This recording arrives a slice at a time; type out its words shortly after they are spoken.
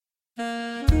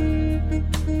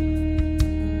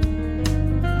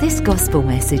This gospel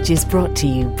message is brought to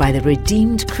you by the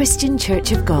Redeemed Christian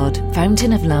Church of God,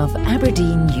 Fountain of Love,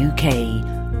 Aberdeen,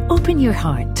 UK. Open your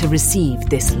heart to receive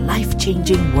this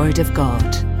life-changing Word of God.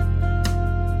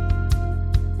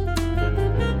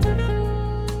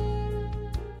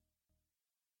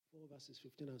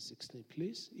 15 and 16,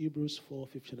 please. Hebrews 4,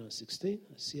 15 and 16.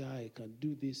 See how I can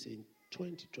do this in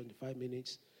 20, 25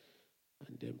 minutes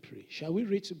and then pray. Shall we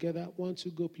read together? 1,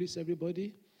 2, go, please,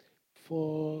 everybody.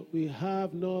 For we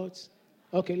have not...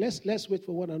 Okay, let's wait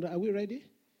for one another. Are we ready?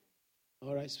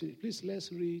 All right, please,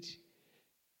 let's read.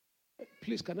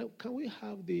 Please, can we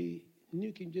have the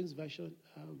New King James Version?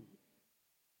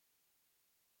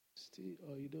 Still,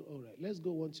 or you don't? All right, let's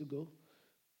go 1, 2, go.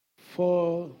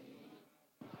 For...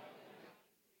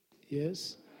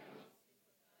 Yes.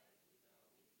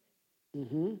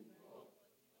 Mm-hmm.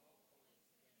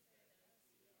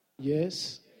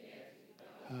 Yes.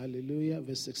 Hallelujah.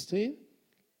 Verse 16.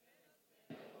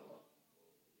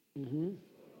 Mm-hmm.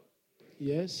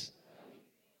 Yes.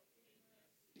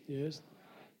 Yes.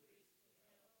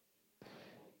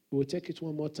 We'll take it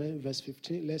one more time. Verse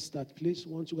 15. Let's start, please.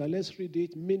 1, 2, go. Let's read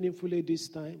it meaningfully this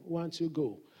time. 1, 2,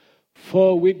 go.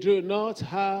 For we do not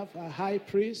have a high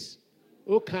priest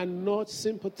who cannot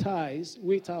sympathize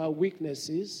with our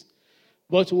weaknesses,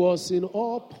 but was in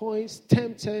all points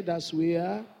tempted as we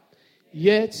are,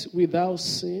 yet without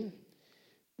sin.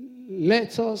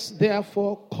 Let us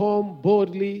therefore come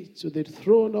boldly to the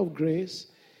throne of grace,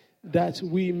 that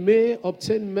we may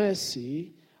obtain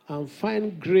mercy and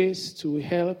find grace to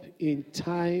help in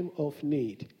time of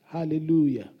need.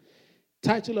 Hallelujah.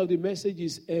 Title of the message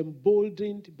is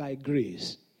Emboldened by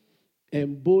Grace.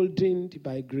 Emboldened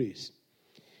by Grace.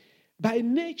 By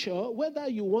nature, whether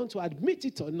you want to admit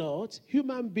it or not,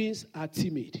 human beings are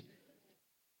timid.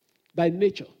 By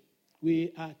nature,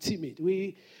 we are timid.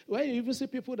 When you even see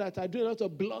people that are doing a lot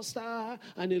of bluster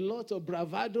and a lot of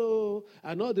bravado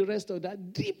and all the rest of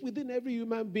that, deep within every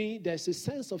human being, there's a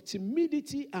sense of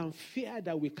timidity and fear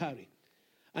that we carry.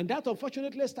 And that,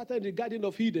 unfortunately, started in the Garden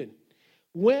of Eden,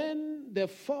 when the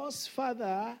first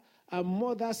father and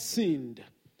mother sinned.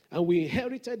 And we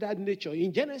inherited that nature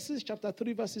in Genesis chapter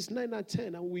 3, verses 9 and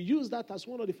 10. And we use that as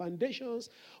one of the foundations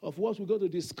of what we're going to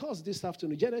discuss this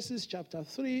afternoon. Genesis chapter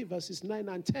 3, verses 9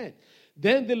 and 10.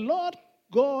 Then the Lord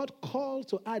God called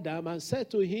to Adam and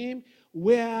said to him,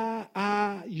 "Where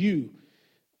are you?"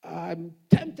 I'm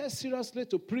tempted seriously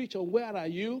to preach on where are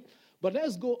you. But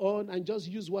let's go on and just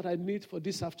use what I need for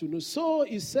this afternoon. So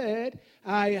he said,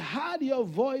 "I heard your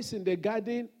voice in the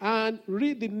garden," and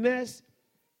read the next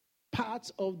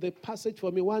part of the passage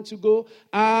for me. 1, 2, go.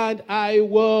 And I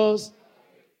was...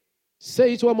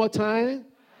 Say it one more time.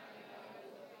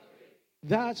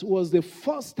 That was the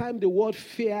first time the word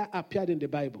fear appeared in the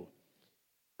Bible.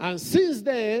 And since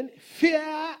then,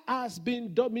 fear has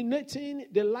been dominating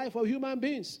the life of human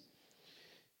beings.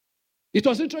 It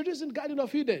was introduced in the Garden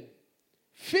of Eden.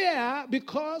 Fear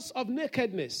because of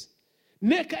nakedness.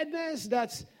 Nakedness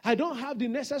that I don't have the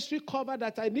necessary cover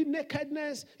that I need.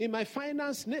 Nakedness in my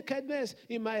finance. Nakedness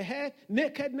in my head.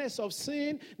 Nakedness of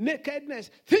sin.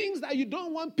 Nakedness. Things that you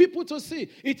don't want people to see.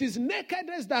 It is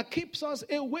nakedness that keeps us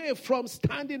away from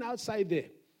standing outside there.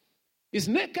 It's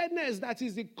nakedness that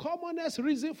is the commonest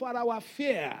reason for our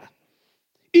fear.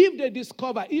 If they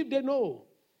discover, if they know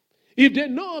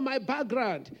my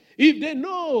background, if they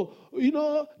know,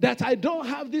 that I don't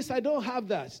have this, I don't have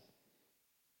that.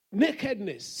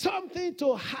 Nakedness, something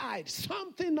to hide,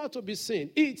 something not to be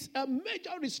seen. It's a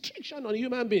major restriction on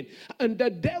human being. And the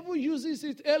devil uses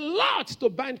it a lot to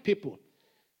bind people.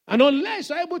 And unless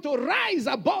you're able to rise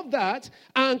above that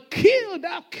and kill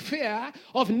that fear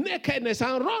of nakedness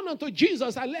and run unto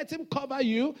Jesus and let him cover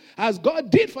you, as God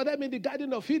did for them in the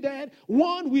Garden of Eden,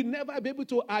 one will never be able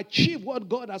to achieve what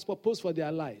God has proposed for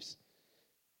their lives.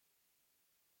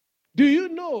 Do you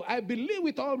know, I believe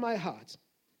with all my heart,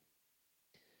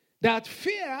 that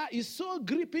fear is so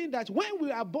gripping that when we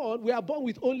are born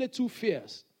with only 2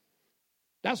 fears.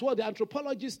 That's what the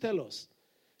anthropologists tell us.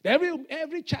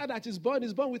 Every child that is born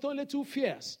with only 2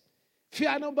 fears.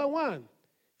 Fear number 1,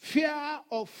 fear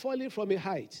of falling from a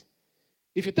height.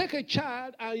 If you take a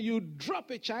child and you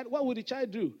drop a child, what would the child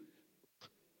do?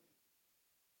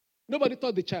 Nobody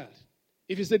taught the child.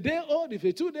 If it's a day old, if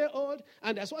it's a 2-day-old,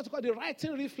 and that's what's called the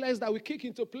righting reflex that we kick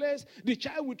into place, the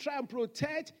child will try and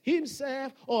protect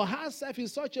himself or herself in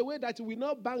such a way that he will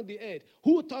not bang the head.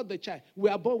 Who taught the child? We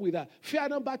are born with that. Fear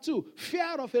number 2,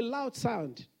 fear of a loud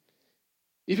sound.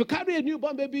 If you carry a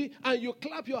newborn baby and you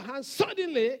clap your hands,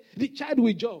 suddenly the child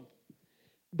will jump.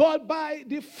 But by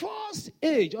the first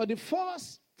age or the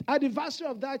first anniversary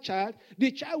of that child,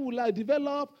 the child will have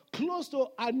developed close to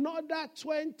another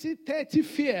 20, 30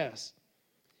 fears.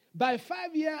 By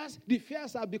 5 years, the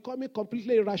fears are becoming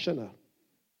completely irrational.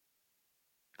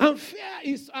 And fear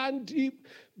is,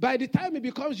 by the time it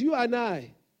becomes you and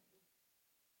I,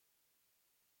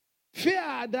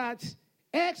 fear that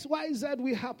X, Y, Z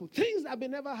will happen. Things that may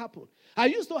never happen. I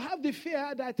used to have the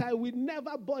fear that I will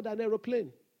never board an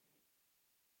aeroplane.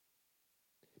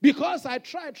 Because I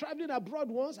tried traveling abroad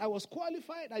once. I was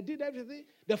qualified. I did everything.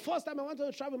 The first time I wanted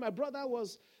to travel, my brother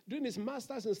was doing his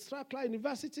master's in Strathclyde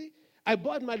University. I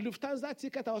bought my Lufthansa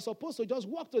ticket. I was supposed to just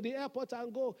walk to the airport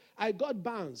and go. I got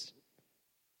bounced.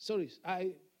 Sorry,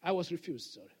 I was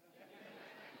refused. Sorry.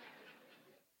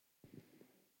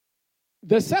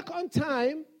 The second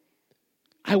time,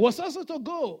 I was also to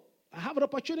go. I have an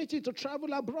opportunity to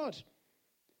travel abroad.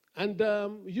 And,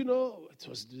 it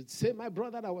was the same. My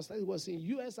brother that was in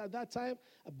U.S. at that time.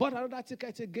 I bought another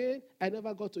ticket again. I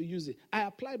never got to use it. I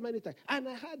applied many times. And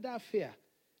I had that fear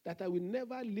that I will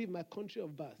never leave my country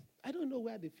of birth. I don't know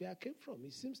where the fear came from.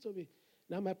 It seems to me.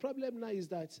 Now, my problem now is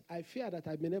that I fear that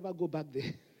I may never go back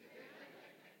there.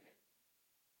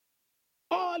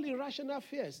 All irrational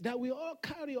fears that we all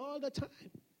carry all the time.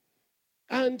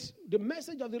 And the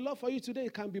message of the Lord for you today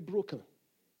can be broken.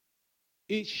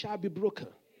 It shall be broken.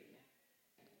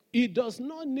 It does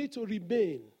not need to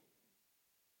remain.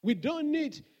 We don't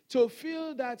need to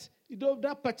feel that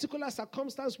that particular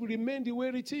circumstance will remain the way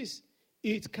it is.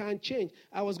 It can change.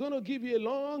 I was going to give you a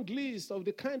long list of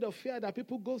the kind of fear that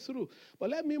people go through.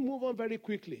 But let me move on very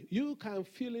quickly. You can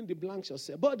fill in the blanks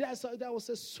yourself. But there was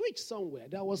a switch somewhere.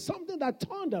 There was something that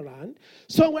turned around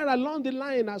somewhere along the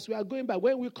line as we are going by.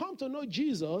 When we come to know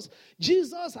Jesus,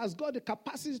 Jesus has got the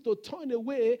capacity to turn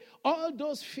away all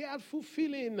those fearful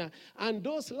feelings and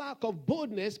those lack of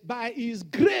boldness. By his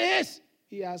grace,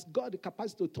 he has got the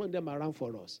capacity to turn them around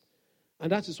for us.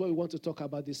 And that is what we want to talk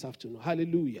about this afternoon.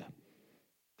 Hallelujah.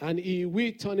 And he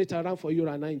will turn it around for you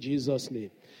and I in Jesus'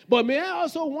 name. But may I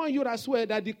also warn you as well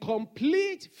that the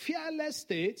complete fearless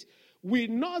state will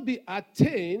not be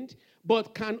attained,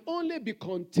 but can only be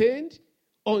contained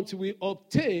until we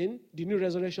obtain the new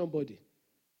resurrection body.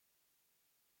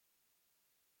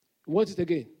 Want it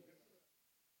again?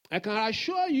 I can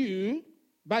assure you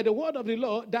by the word of the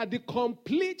Lord that the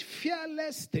complete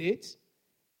fearless state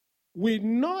will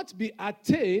not be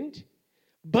attained,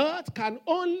 but can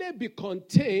only be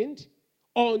contained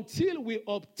until we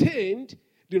obtained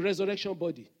the resurrection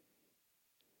body.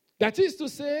 That is to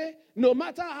say, no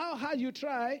matter how hard you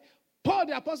try, Paul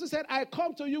the apostle said, I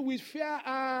come to you with fear,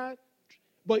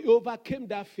 but he overcame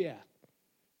that fear.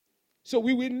 So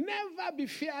we will never be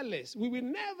fearless. We will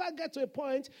never get to a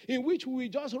point in which we will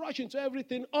just rush into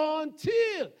everything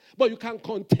but you can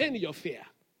contain your fear.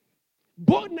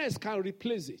 Boldness can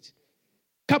replace it.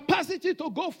 Capacity to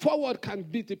go forward can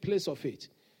be the place of it.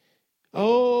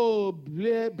 Oh,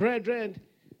 brethren,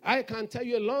 I can tell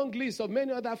you a long list of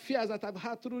many other fears that I've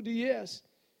had through the years.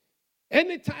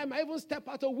 Anytime I even step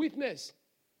out of witness,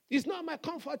 it's not my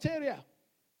comfort area.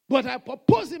 But I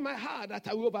purpose in my heart that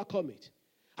I will overcome it.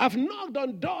 I've knocked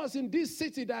on doors in this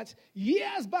city that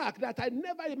years back that I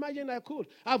never imagined I could.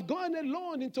 I've gone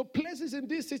alone into places in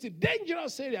this city,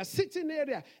 dangerous area, sitting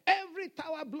area, every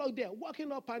tower block there,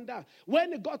 walking up and down.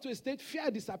 When it got to a state,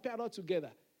 fear disappeared altogether.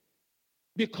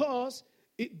 Because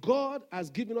God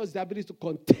has given us the ability to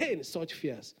contain such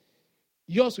fears.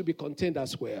 Yours will be contained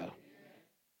as well.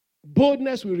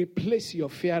 Boldness will replace your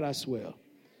fear as well.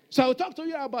 So I'll talk to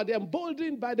you about the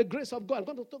emboldened by the grace of God.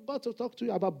 I'm going to talk to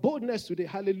you about boldness today.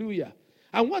 Hallelujah.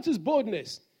 And what is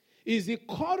boldness? Is the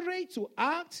courage to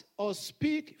act or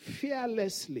speak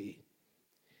fearlessly,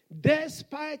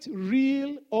 despite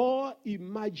real or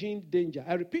imagined danger.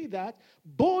 I repeat that.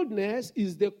 Boldness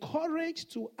is the courage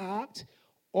to act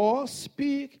or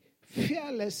speak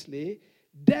fearlessly,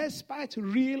 despite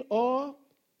real or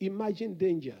imagined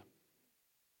danger.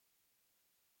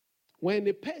 When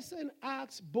a person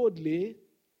acts boldly,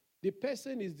 the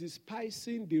person is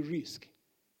despising the risk.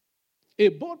 A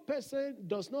bold person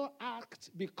does not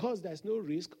act because there's no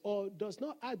risk, or does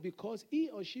not act because he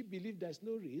or she believes there's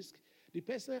no risk. The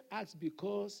person acts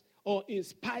because or in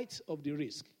spite of the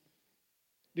risk.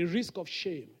 The risk of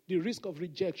shame, the risk of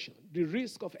rejection, the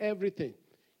risk of everything.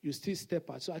 You still step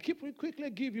out. So I quickly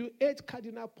give you 8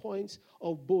 cardinal points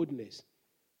of boldness.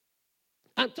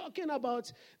 I'm talking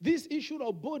about this issue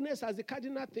of boldness as the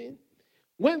cardinal thing.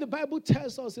 When the Bible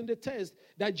tells us in the text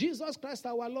that Jesus Christ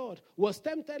our Lord was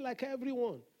tempted like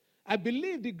everyone, I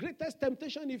believe the greatest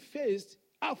temptation he faced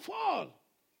of all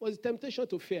was the temptation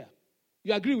to fear.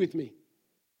 You agree with me?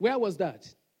 Where was that?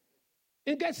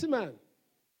 In Gethsemane.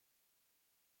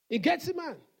 In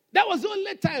Gethsemane. That was the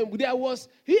only time there was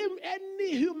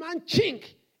any human chink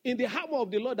in the hammer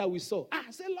of the Lord that we saw.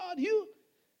 I said, Lord,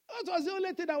 that was the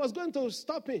only thing that was going to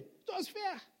stop him. It was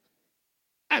fair.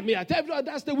 I mean, I tell everyone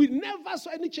that's we never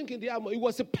saw any chink in the armor. He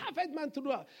was a perfect man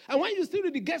throughout. And when you still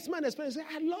read the Getsman experience, you say,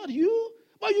 Lord, you?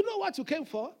 But you know what you came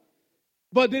for?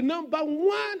 But the number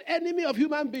one enemy of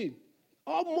human being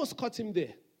almost caught him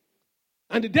there.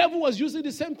 And the devil was using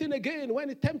the same thing again when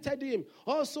he tempted him.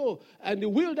 Also, in the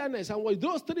wilderness. And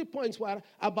those 3 points were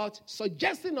about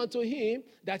suggesting unto him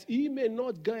that he may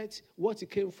not get what he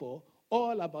came for.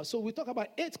 All about. So we talk about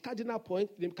 8 cardinal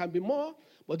points. There can be more,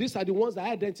 but these are the ones that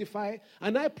I identify.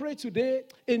 And I pray today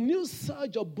a new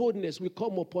surge of boldness will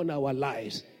come upon our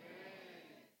lives.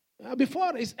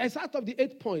 Before, it's out of the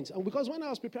 8 points. And because when I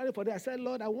was preparing for that, I said,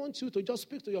 Lord, I want you to just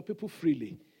speak to your people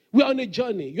freely. We are on a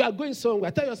journey. You are going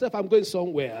somewhere. Tell yourself, I'm going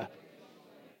somewhere.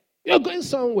 You're going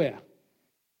somewhere.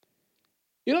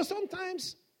 You know,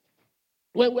 sometimes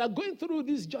when we are going through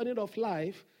this journey of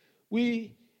life,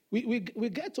 we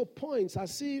get to points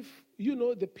as if, you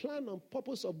know, the plan and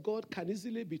purpose of God can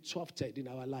easily be thwarted in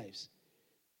our lives.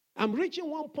 I'm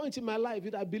reaching one point in my life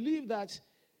that I believe that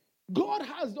God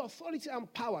has the authority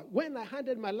and power when I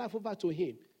handed my life over to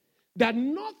him. That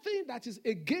nothing that is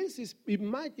against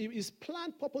his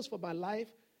planned purpose for my life,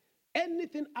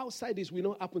 anything outside this will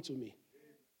not happen to me.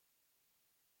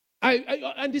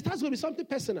 And this has to be something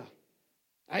personal.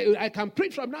 I can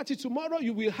preach from now till tomorrow.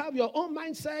 You will have your own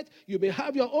mindset. You may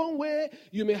have your own way.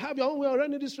 You may have your own way of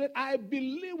running this race. I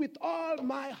believe with all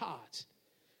my heart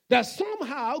that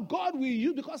somehow God will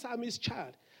use, because I'm his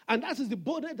child. And that is the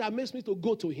boldness that makes me to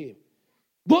go to him.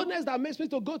 Boldness that makes me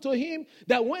to go to him,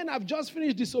 that when I've just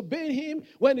finished disobeying him,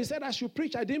 when he said I should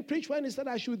preach, I didn't preach. When he said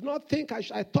I should not think,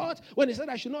 I thought. When he said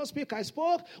I should not speak, I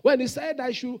spoke. When he said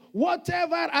I should,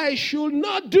 whatever I should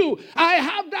not do, I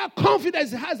have that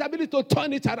confidence. He has the ability to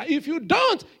turn it around. If you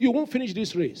don't, you won't finish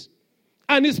this race.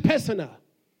 And it's personal.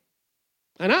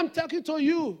 And I'm talking to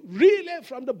you really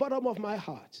from the bottom of my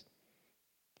heart.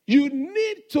 You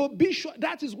need to be sure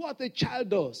that is what a child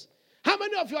does. How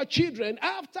many of your children,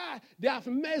 after they have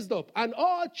messed up, and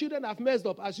all children have messed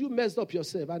up as you messed up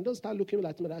yourself, and don't start looking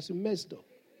at me as you messed up.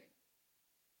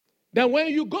 Then when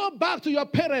you go back to your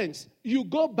parents, you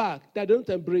go back, they don't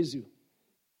embrace you.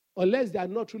 Unless they are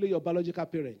not really your biological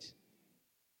parents.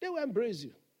 They will embrace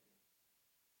you.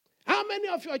 How many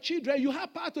of your children, you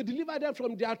have power to deliver them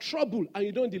from their trouble, and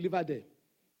you don't deliver them?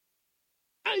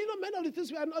 And you know, many of the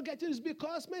things we are not getting is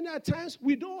because many times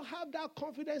we don't have that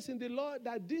confidence in the Lord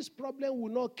that this problem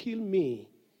will not kill me.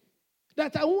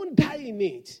 That I won't die in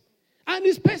it. And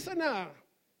it's personal.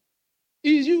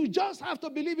 You just have to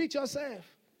believe it yourself.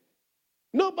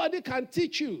 Nobody can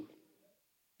teach you.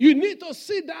 You need to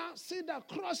sit down,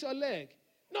 cross your leg.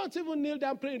 Don't even kneel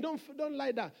down praying. Don't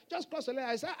lie down. Just cross your leg.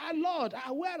 I say, Lord,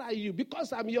 where are you?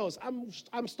 Because I'm yours.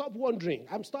 I'm stop wondering.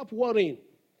 I'm stop worrying.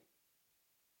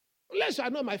 Unless you are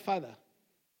not my father.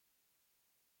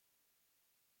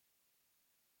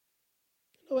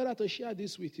 I know whether to share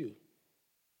this with you.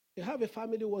 You have a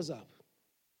family WhatsApp.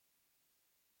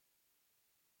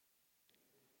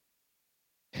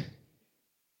 My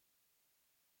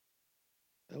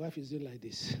wife is doing like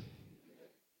this.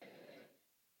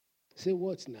 Say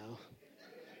what now?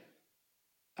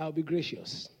 I'll be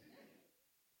gracious.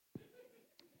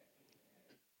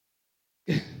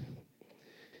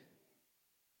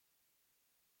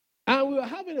 And we were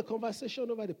having a conversation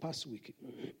over the past week.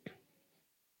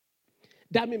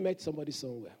 Dami met somebody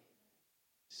somewhere.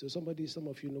 So some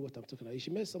of you know what I'm talking about.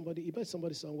 He met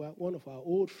somebody somewhere, one of our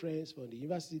old friends from the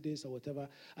university days or whatever.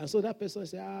 And so that person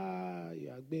said, you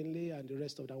are Gbenle, and the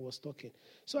rest of them was talking.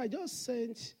 So I just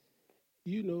sent,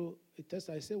 a text.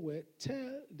 I said, well,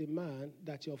 tell the man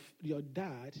that your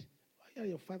dad,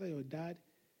 your father, your dad,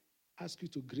 asked you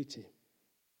to greet him.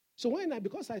 So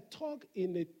because I talk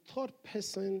in a third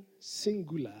person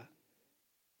singular,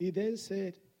 he then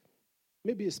said,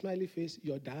 maybe a smiley face,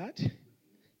 your dad?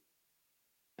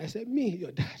 I said, me,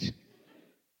 your dad.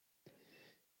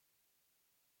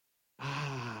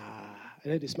 And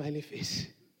then the smiley face.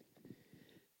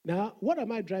 Now, what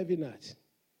am I driving at?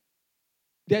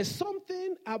 There's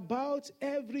something about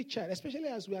every child, especially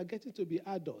as we are getting to be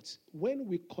adults, when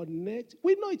we connect,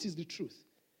 we know it is the truth.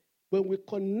 When we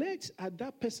connect at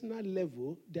that personal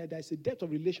level, there's a depth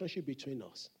of relationship between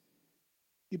us.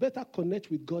 You better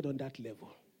connect with God on that level.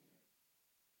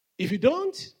 If you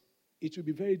don't, it will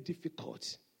be very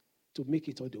difficult to make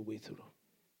it all the way through.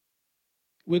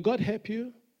 Will God help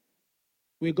you?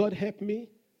 Will God help me?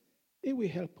 He will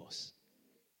help us.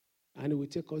 And He will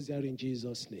take us there in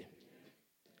Jesus' name.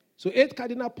 So 8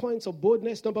 cardinal points of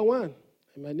boldness. Number 1,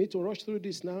 I might need to rush through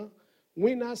this now.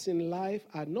 Winners in life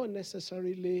are not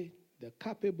necessarily the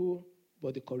capable,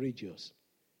 but the courageous.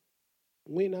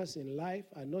 Winners in life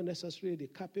are not necessarily the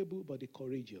capable, but the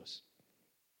courageous.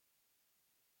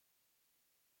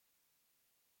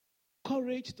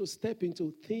 Courage to step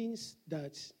into things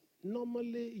that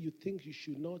normally you think you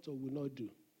should not or will not do.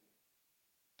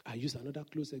 I use another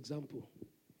close example.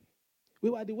 We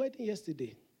were at the wedding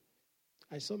yesterday.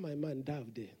 I saw my man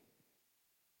Dav there.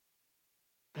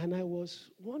 And I was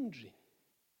wondering,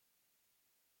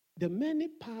 the many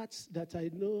parts that I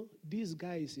know this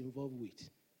guy is involved with.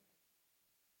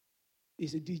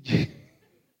 He's a DJ.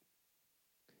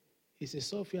 He's a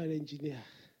software engineer.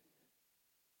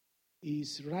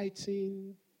 He's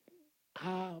writing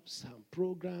apps and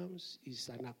programs. He's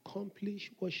an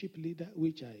accomplished worship leader,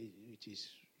 which is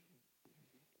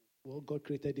what God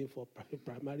created him for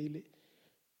primarily.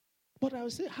 But I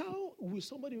would say, how will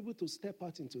somebody be able to step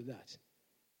out into that?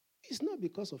 It's not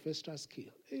because of extra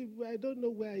skill. I don't know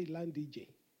where he learned DJ.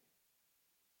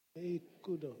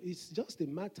 It's just a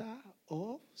matter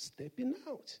of stepping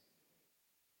out.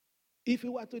 If he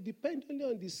were to depend only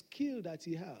on the skill that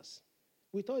he has,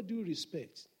 with all due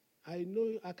respect, I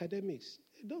know academics,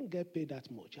 they don't get paid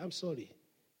that much. I'm sorry.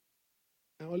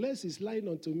 And unless it's lying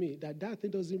onto me that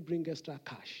thing doesn't bring extra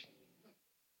cash.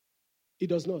 It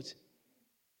does not.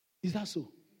 Is that so?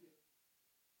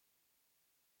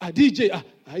 A DJ,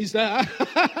 is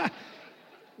that?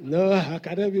 No,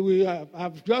 academy,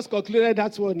 I've just concluded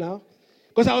that one now.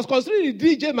 Because I was considering a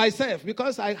DJ myself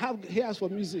because I have ears for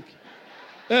music.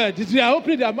 They are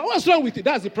opening their mouth. What's wrong with it?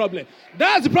 That's the problem.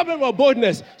 That's the problem of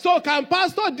boldness. So can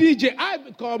Pastor DJ,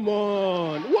 come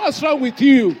on. What's wrong with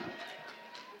you?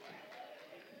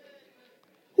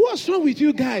 What's wrong with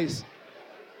you guys?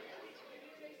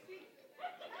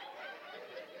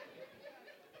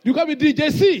 You call me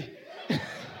DJ C.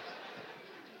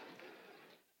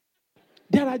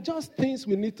 There are just things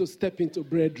we need to step into,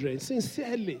 brethren.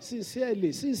 Sincerely.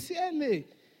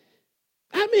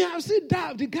 I mean, I've seen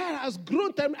that. The guy has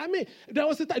grown. I mean, there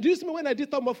was a time. Do you see me when I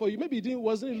did Thumb for you? Maybe he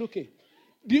wasn't looking.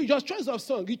 Your choice of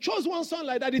song. He chose one song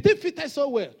like that. It didn't fit so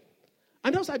well.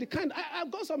 And those are the kind. I've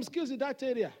got some skills in that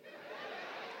area.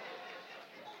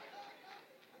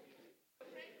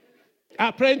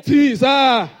 Apprentice.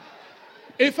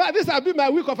 In fact, this has been my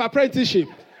week of apprenticeship.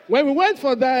 When we went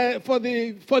for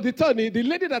the tourney, the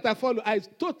lady that I followed, I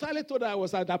totally told her I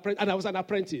was an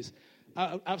apprentice.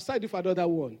 I've signed it for another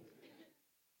one.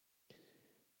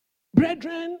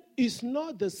 Brethren, it's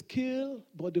not the skill,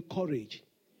 but the courage.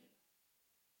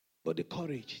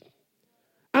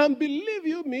 And believe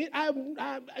you me,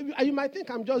 you might think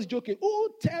I'm just joking. Who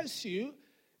tells you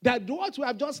that what we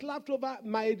have just laughed over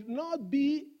might not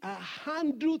be a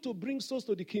handle to bring souls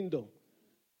to the kingdom?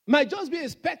 Might just be a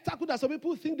spectacle that some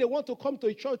people think they want to come to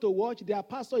a church to watch. Their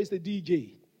pastor is the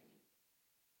DJ.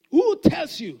 Who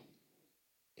tells you?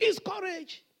 It's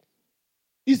courage.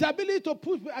 His ability to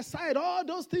put aside all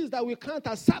those things that we can't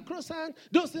as sacrosanct,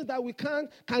 those things that we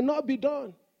cannot be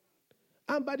done.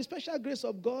 And by the special grace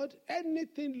of God,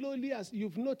 anything lowly as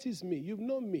you've noticed me, you've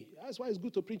known me. That's why it's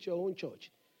good to preach your own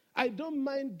church. I don't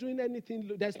mind doing anything.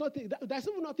 There's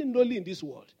even nothing lowly in this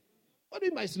world. What do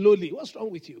you mean by lowly? What's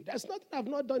wrong with you? There's nothing I've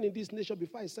not done in this nation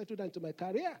before I settled down into my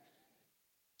career.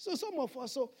 So some of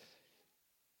us,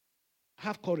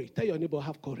 have courage. Tell your neighbor,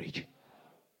 have courage.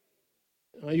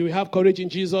 And you will have courage in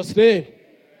Jesus' name.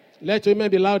 Let women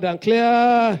be loud and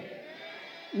clear.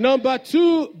 Number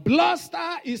 2,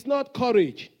 bluster is not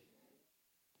courage.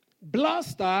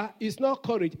 Bluster is not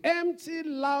courage. Empty,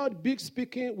 loud, big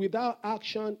speaking without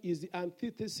action is the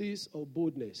antithesis of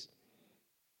boldness.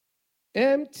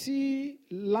 Empty,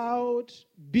 loud,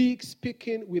 big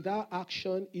speaking without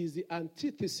action is the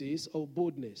antithesis of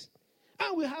boldness.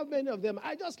 And we have many of them.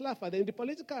 I just laugh at them in the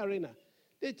political arena.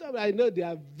 They tell me, I know they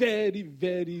are very,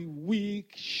 very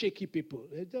weak, shaky people.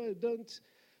 They don't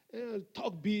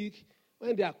talk big.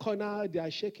 When they are cornered, they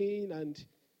are shaking, and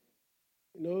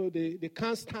they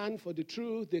can't stand for the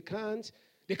truth. They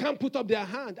can't put up their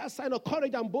hand. That's a sign of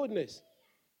courage and boldness.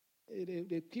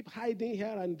 They keep hiding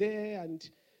here and there and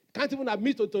can't even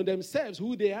admit to themselves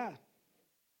who they are.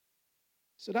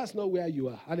 So that's not where you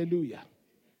are. Hallelujah.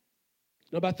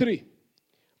 Number 3,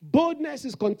 boldness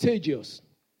is contagious.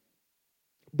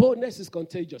 Boldness is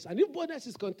contagious. And if boldness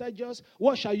is contagious,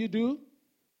 what shall you do?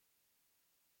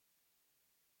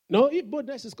 No, if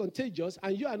boldness is contagious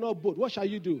and you are not bold, what shall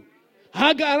you do?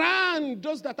 Hang around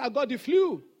those that have got the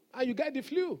flu, and you get the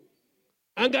flu.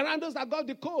 Hang around those that got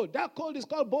the cold. That cold is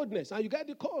called boldness, and you get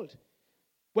the cold.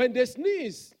 When they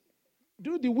sneeze,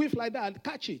 do the whiff like that,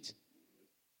 catch it.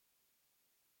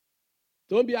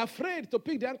 Don't be afraid to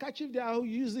pick the handkerchief they are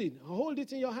using. Hold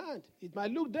it in your hand. It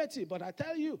might look dirty, but I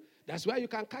tell you, that's where you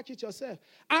can catch it yourself.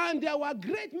 And there were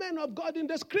great men of God in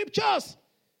the scriptures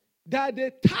that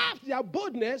they tapped their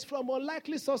boldness from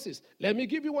unlikely sources. Let me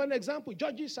give you one example.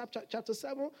 Judges chapter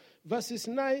 7, verses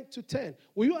 9 to 10.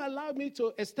 Will you allow me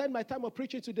to extend my time of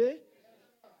preaching today?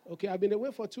 Okay, I've been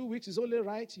away for 2 weeks. It's only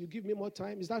right you give me more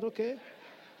time. Is that okay?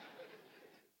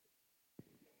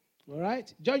 All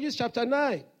right. Judges chapter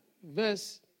 7,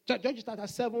 verse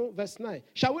 9.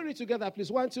 Shall we read together,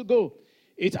 please? 1, 2, go.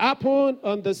 It happened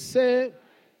on the same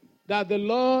that the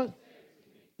Lord,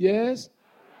 yes,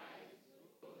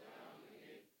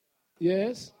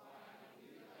 yes.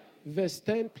 Verse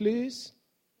 10, please.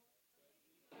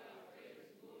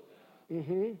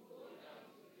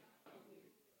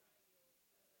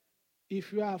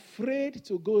 If you are afraid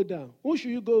to go down, who should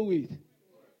you go with?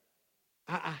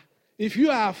 If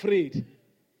you are afraid.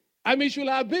 I mean, it should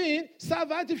have been,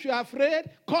 servant, if you are afraid,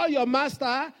 call your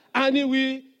master and he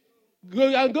will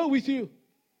go with you.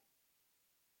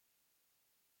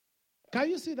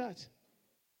 Can you see that?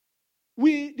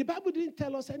 The Bible didn't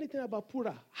tell us anything about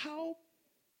Purah, how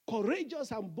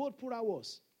courageous and bold Purah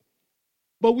was.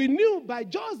 But we knew by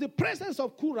just the presence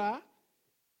of Purah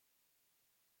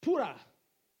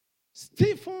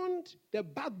stiffened the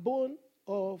backbone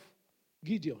of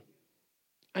Gideon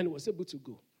and was able to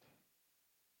go.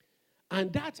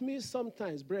 And that means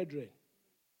sometimes, brethren,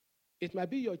 it might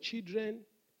be your children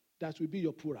that will be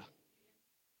your Purah.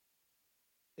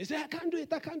 They say, I can't do it.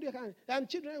 And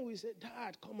children will say,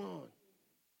 Dad, come on.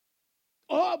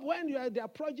 Or when they are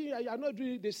approaching you, you are not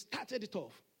doing it, they started it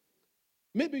off.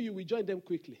 Maybe you will join them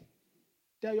quickly.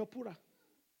 They are your Purah.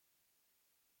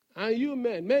 And you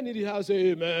men in the house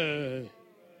say, amen.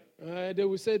 They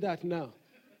will say that now.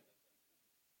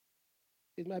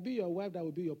 It might be your wife that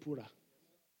will be your Purah.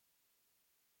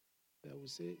 They will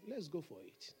say, let's go for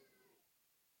it.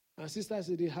 And sisters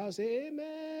in the house say,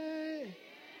 amen.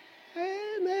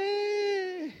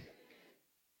 Amen.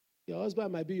 Your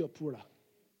husband might be your Purah.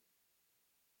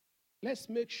 Let's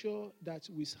make sure that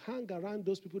we hang around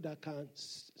those people that can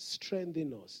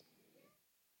strengthen us.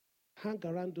 Hang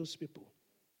around those people.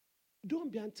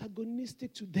 Don't be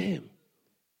antagonistic to them.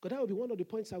 Because that will be one of the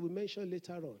points I will mention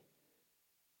later on.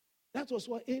 That was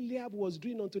what Eliab was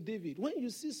doing unto David. When you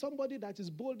see somebody that is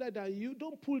bolder than you,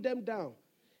 don't pull them down.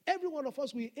 Every one of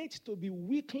us, we hate to be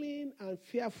weakling and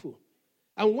fearful.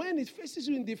 And when it faces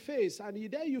you in the face, and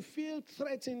there you feel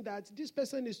threatened that this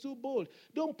person is too bold,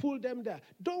 don't pull them down.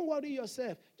 Don't worry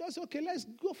yourself. Just, okay, let's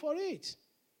go for it.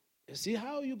 And see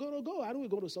how you're going to go, and we're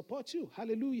going to support you.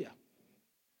 Hallelujah.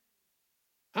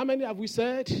 How many have we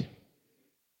said?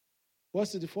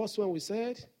 What's the first one we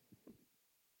said?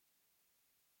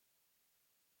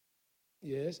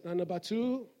 Yes. And number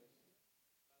 2.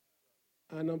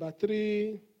 And number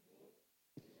 3.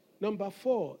 Number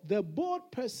 4. The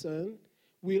bold person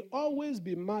will always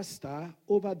be master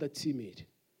over the timid.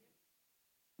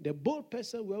 The bold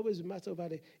person will always be master over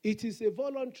the... It is a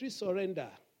voluntary surrender.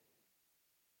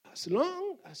 As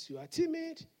long as you are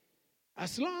timid,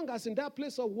 as long as in that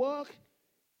place of work,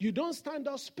 you don't stand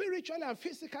up spiritually and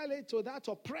physically to that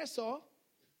oppressor.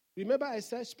 Remember I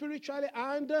said spiritually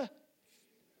and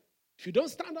if you don't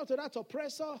stand up to that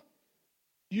oppressor,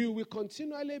 you will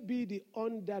continually be the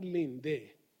underling there.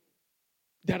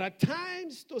 There are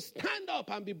times to stand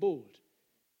up and be bold.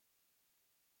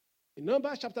 In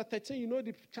Numbers chapter 13, you know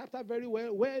the chapter very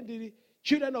well, when the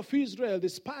children of Israel, the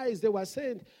spies, they were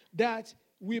saying that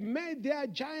we made their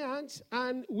giants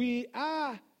and we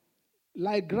are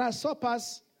like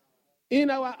grasshoppers in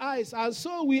our eyes, and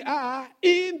so we are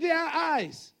in their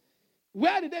eyes.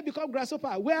 Where did they become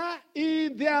grasshopper? Where?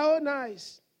 In their own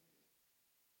eyes.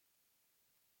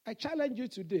 I challenge you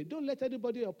today, don't let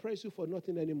anybody oppress you for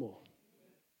nothing anymore.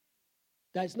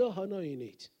 There is no honor in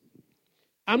it.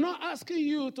 I'm not asking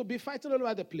you to be fighting all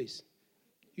over the place.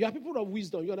 You are people of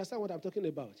wisdom. You understand what I'm talking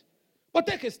about. But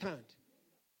take a stand.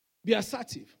 Be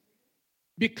assertive.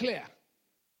 Be clear.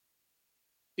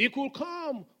 It could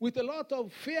come with a lot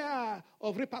of fear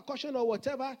of repercussion or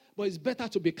whatever, but it's better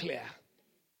to be clear.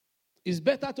 It's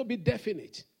better to be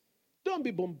definite. Don't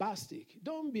be bombastic.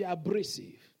 Don't be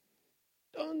abrasive.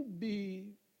 Don't be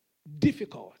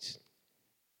difficult.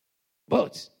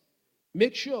 But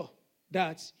make sure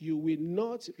that you will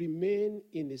not remain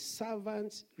in a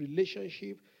servant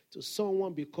relationship to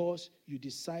someone because you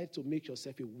decide to make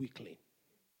yourself a weakling.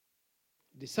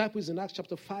 Disciples in Acts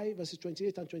chapter 5, verses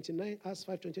 28 and 29, Acts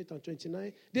 5, 28 and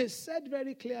 29, they said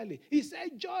very clearly, he said,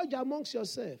 judge amongst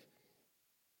yourself.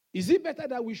 Is it better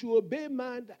that we should obey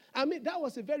man? I mean, that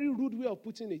was a very rude way of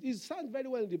putting it. It sounds very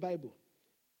well in the Bible.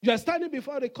 You are standing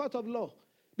before the court of law.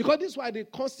 Because this was the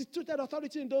constituted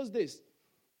authority in those days.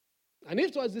 And if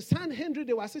it was the Sanhedrin,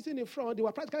 they were sitting in front, they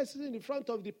were practically sitting in front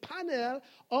of the panel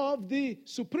of the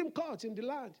Supreme Court in the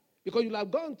land. Because you'll have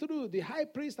gone through the high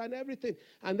priest and everything.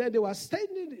 And then they were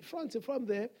standing in front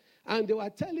there, and they were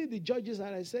telling the judges,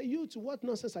 and I say, you, to what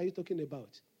nonsense are you talking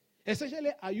about?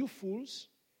 Essentially, are you fools?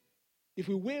 If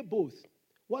we weigh both,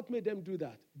 what made them do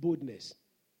that? Boldness.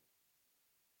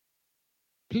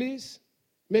 Please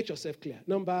make yourself clear.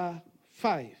 Number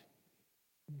 5.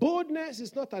 Boldness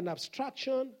is not an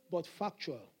abstraction, but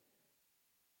factual.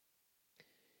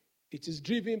 It is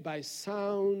driven by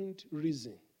sound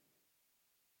reason.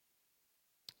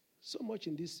 So much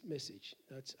in this message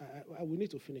that I will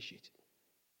need to finish it.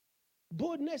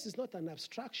 Boldness is not an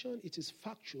abstraction, it is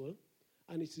factual,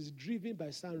 and it is driven by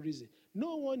sound reason.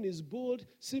 No one is bold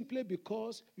simply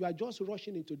because you are just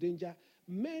rushing into danger.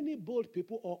 Many bold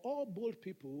people, or all bold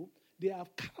people, they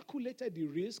have calculated the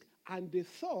risk and they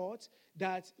thought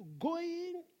that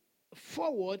going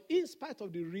forward in spite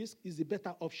of the risk is the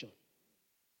better option.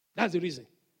 That's the reason.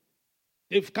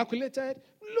 They've calculated.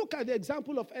 Look at the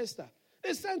example of Esther.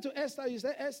 They sent to Esther, he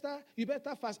said, Esther, you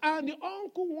better fast. And the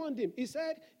uncle warned him. He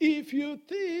said, if you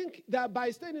think that by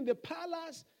staying in the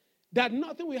palace that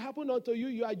nothing will happen unto you,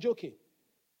 you are joking.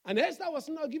 And Esther was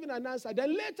not giving an answer.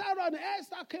 Then later on,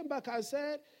 Esther came back and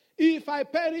said, if I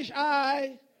perish,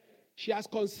 she has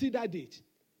considered it.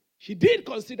 She did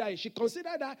consider it. She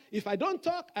considered that if I don't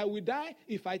talk, I will die.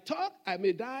 If I talk, I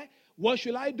may die. What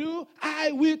should I do?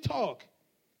 I will talk.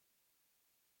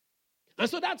 And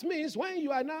so that means when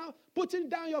you are now putting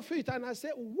down your feet and I say,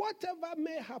 whatever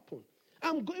may happen,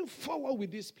 I'm going forward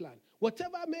with this plan.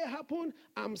 Whatever may happen,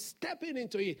 I'm stepping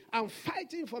into it. I'm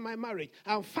fighting for my marriage.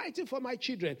 I'm fighting for my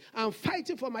children. I'm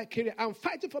fighting for my career. I'm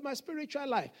fighting for my spiritual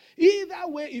life. Either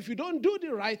way, if you don't do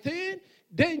the right thing,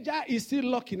 danger is still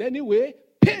lurking anyway.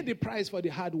 Pay the price for the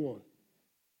hard one.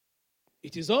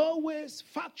 It is always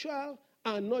factual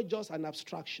and not just an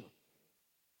abstraction.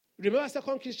 Remember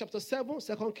 2 Kings chapter 7,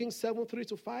 2 Kings 7,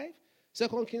 3-5?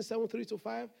 2 Kings 7,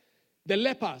 3-5. The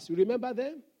lepers, you remember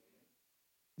them?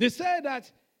 They said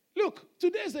that, look,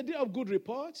 today is a day of good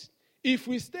report. If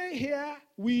we stay here,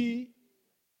 we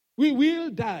will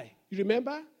die. You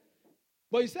remember?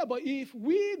 But he said, but if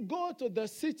we go to the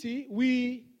city,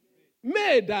 we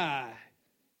may die.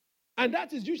 And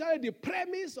that is usually the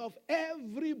premise of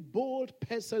every bold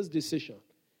person's decision.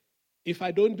 If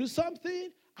I don't do something,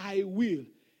 I will.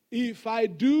 If I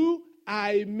do,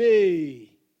 I may.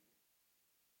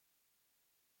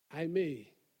 I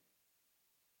may.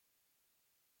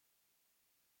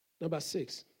 Number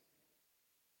 6.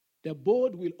 The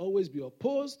bold will always be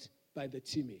opposed by the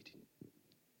timid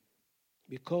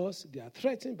because they are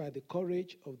threatened by the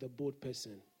courage of the bold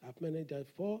person. I've mentioned that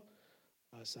before,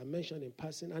 as I mentioned in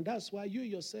passing. And that's why you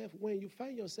yourself, when you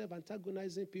find yourself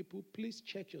antagonizing people, please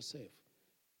check yourself.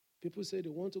 People say they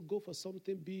want to go for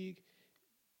something big.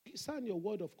 Sound your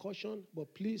word of caution,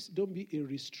 but please don't be a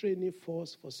restraining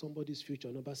force for somebody's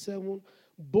future. Number 7,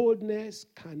 boldness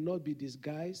cannot be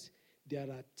disguised. There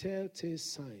are telltale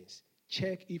signs.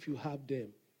 Check if you have them.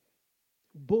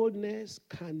 Boldness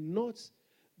cannot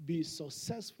be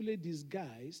successfully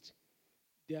disguised.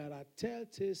 There are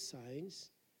telltale signs.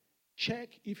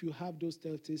 Check if you have those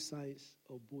telltale signs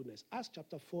of boldness. Acts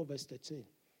chapter 4, verse 13.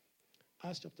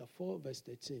 Acts chapter 4, verse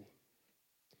 13.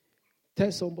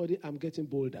 Tell somebody, I'm getting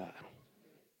bolder.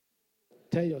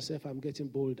 Tell yourself, I'm getting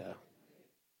bolder.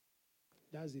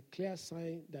 That's the clear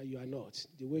sign that you are not,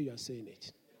 the way you are saying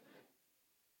it.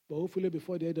 But hopefully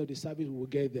before the end of the service, we will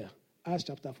get there. Acts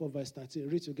chapter 4, verse 13.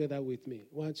 Read together with me.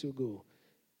 1, 2, go.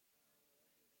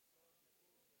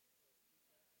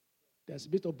 There's a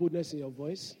bit of boldness in your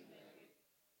voice.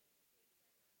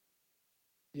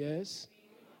 Yes.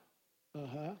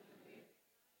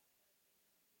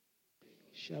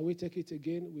 Shall we take it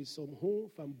again with some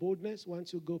hope and boldness? 1,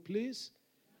 2, go, please.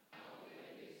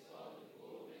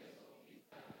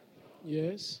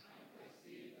 Yes.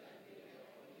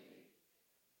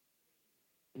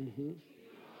 Mm-hmm.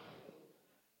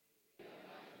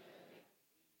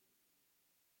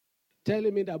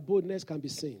 Telling me that boldness can be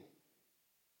seen.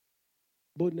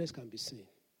 Boldness can be seen.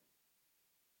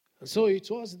 And so it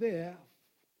was there.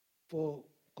 For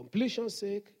completion's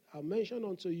sake, I'll mention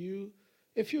unto you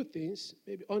a few things,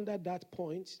 maybe under that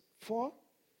point, 4,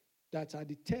 that are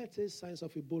the telltale signs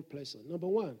of a bold person. Number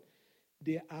 1,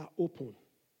 they are open.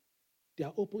 They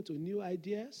are open to new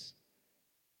ideas.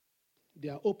 They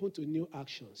are open to new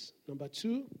actions. Number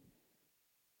 2,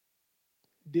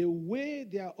 they weigh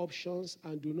their options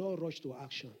and do not rush to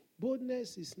action.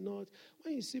 Boldness is not,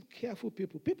 when you see careful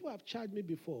people have charged me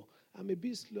before, I'm a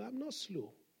bit slow. I'm not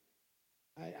slow.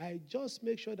 I just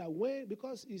make sure that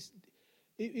because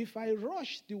if I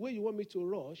rush the way you want me to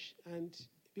rush, and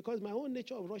because my own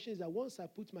nature of rushing is that once I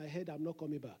put my head, I'm not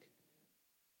coming back.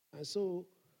 And so,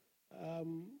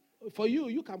 for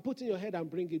you can put in your head and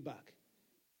bring it back.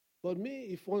 But me,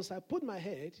 if once I put my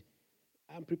head,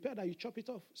 I'm prepared that you chop it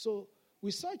off. So,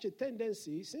 with such a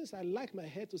tendency, since I like my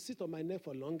head to sit on my neck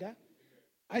for longer,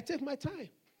 I take my time.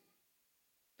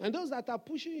 And those that are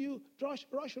pushing you,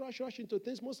 rush into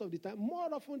things most of the time, more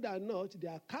often than not, they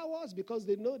are cowards because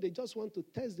they know they just want to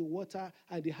test the water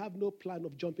and they have no plan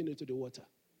of jumping into the water.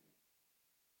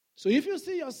 So if you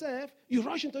see yourself, you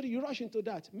rush into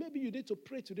that. Maybe you need to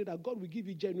pray today that God will give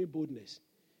you genuine boldness.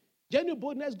 Genuine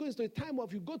boldness goes to a time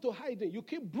of you go to hiding, you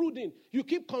keep brooding, you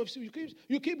keep confused,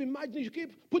 you keep imagining, you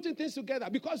keep putting things together.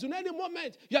 Because in any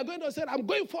moment, you are going to say, I'm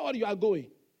going forward, you are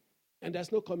going. And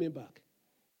there's no coming back.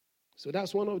 So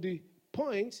that's one of the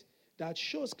points that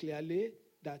shows clearly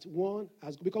that one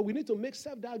has, because we need to make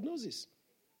self-diagnosis.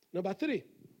 Number 3.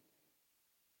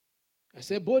 I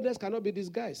said boldness cannot be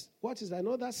disguised. What is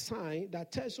another sign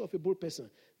that tells you of a bold person?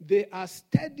 They are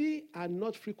steady and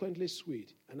not frequently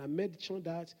swayed. And I mentioned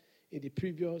that in the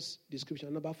previous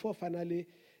description. Number 4, finally,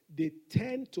 they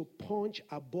tend to punch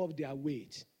above their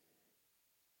weight.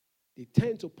 They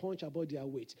tend to punch above their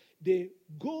weight. They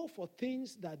go for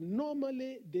things that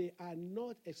normally they are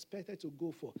not expected to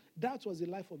go for. That was the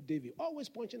life of David. Always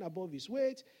punching above his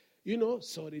weight. You know,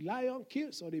 saw the lion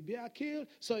kill, saw the bear kill,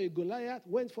 saw a Goliath,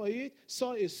 went for it,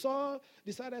 saw a Saul,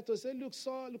 decided to say, look,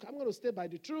 Saul, I'm going to stay by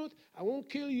the truth. I won't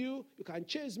kill you. You can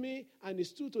chase me. And he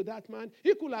stood to that man.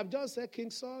 He could have just said, King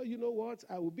Saul, you know what?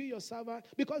 I will be your servant.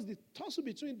 Because the tussle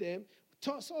between them,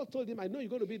 Saul told him, I know you're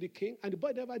going to be the king. And the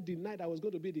boy never denied I was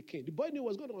going to be the king. The boy knew he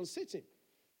was going to unseat him.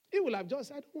 He would have just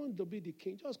said, I don't want to be the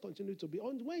king. Just continue to be.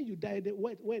 When you die,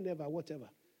 whenever, whatever.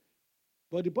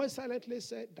 But the boy silently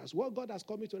said, that's what God has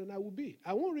called me to, and I will be.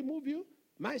 I won't remove you,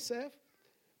 myself,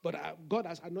 but God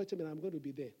has anointed me, and I'm going to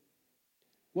be there.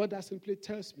 What that simply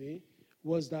tells me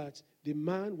was that the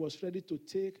man was ready to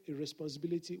take a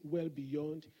responsibility well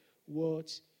beyond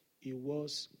what he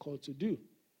was called to do.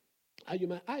 And you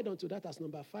might add on to that as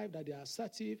number 5, that they are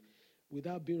assertive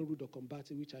without being rude or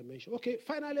combative, which I mentioned. Okay,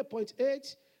 finally, point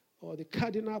 8, or the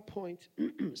cardinal point,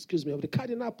 of the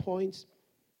cardinal points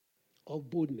of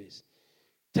boldness.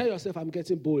 Tell yourself, I'm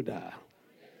getting bolder.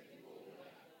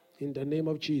 In the name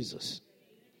of Jesus.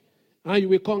 And you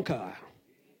will conquer.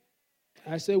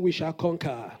 I say we shall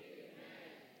conquer.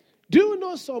 Do you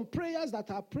know some prayers that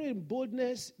are prayed in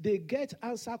boldness, they get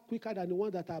answered quicker than the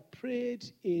ones that are prayed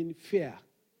in fear?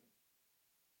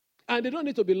 And they don't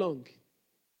need to be long.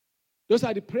 Those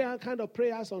are the kind of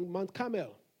prayers on Mount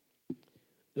Carmel.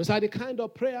 Those are the kind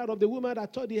of prayer of the woman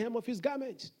that tore the hem of his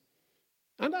garment.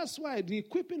 And that's why the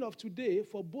equipping of today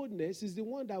for boldness is the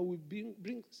one that will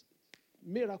bring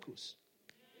miracles,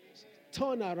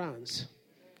 turnarounds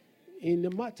in a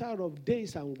matter of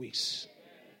days and weeks.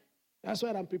 That's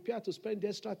why I'm prepared to spend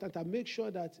extra time to make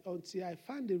sure that until I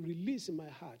find a release in my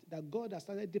heart that God has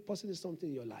started depositing something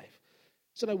in your life.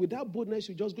 So that without boldness,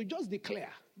 you just go, just declare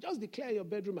in your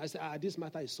bedroom and say, this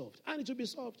matter is solved. And it will be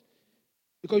solved.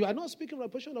 Because you are not speaking from a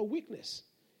position of weakness.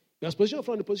 You are speaking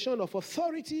from the position of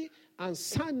authority and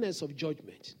soundness of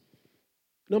judgment.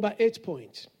 Number 8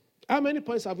 point. How many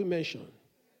points have we mentioned?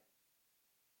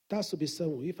 That's to be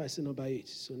 7 if I say number 8.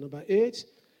 So number 8,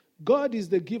 God is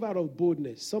the giver of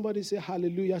boldness. Somebody say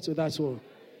hallelujah to that one.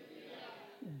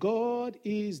 God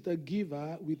is the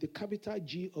giver with the capital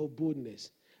G of boldness.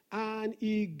 And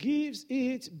he gives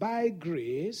it by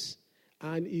grace,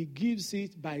 and he gives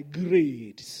it by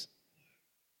grades.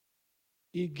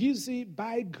 He gives it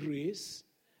by grace,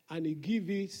 and he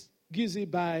gives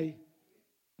it by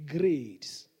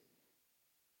grades.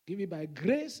 Give it by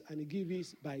grace, and he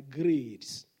gives it by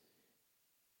grades.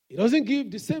 He doesn't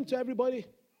give the same to everybody.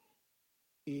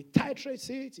 He titrates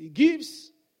it. He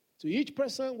gives to each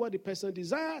person what the person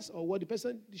desires or what the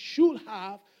person should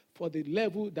have for the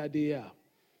level that they are.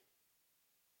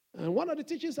 And one of the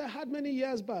teachings I had many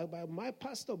years back by my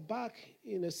pastor back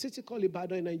in a city called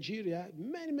Ibadan in Nigeria,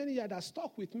 many years that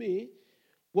stuck with me,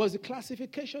 was the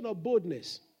classification of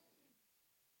boldness.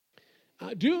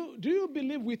 Do you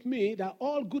believe with me that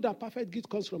all good and perfect gift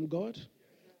comes from God?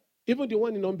 Even the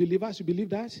one in unbelievers, you believe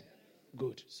that?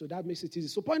 Good. So that makes it easy.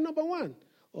 So point number 1,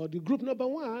 or the group number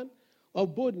 1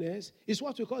 of boldness, is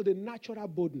what we call the natural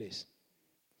boldness.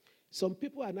 Some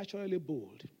people are naturally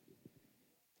bold.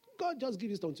 God just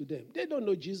gives it unto them. They don't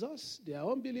know Jesus. They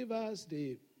are unbelievers.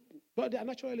 But they are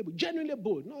naturally bold. Genuinely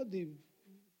bold. Not the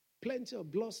plenty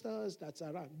of blusters that's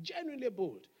around. Genuinely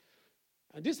bold.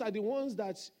 And these are the ones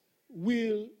that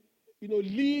will,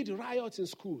 lead riots in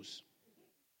schools.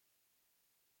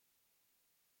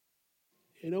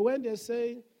 When they're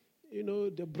saying,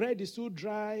 the bread is too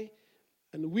dry,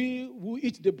 and we who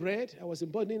eat the bread, I was in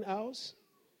boarding house,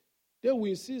 they will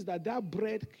insist that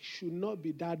bread should not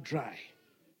be that dry.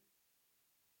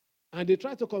 And they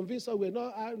try to convince us we're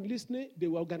not listening, they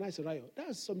will organize a riot.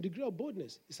 That's some degree of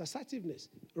boldness. It's assertiveness.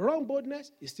 Wrong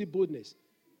boldness is still boldness.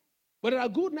 But there are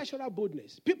good natural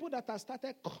boldness. People that have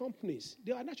started companies,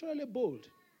 they are naturally bold.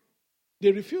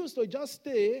 They refuse to just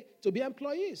stay to be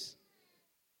employees.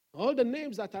 All the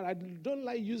names I don't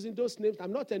like using those names.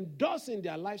 I'm not endorsing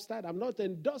their lifestyle. I'm not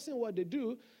endorsing what they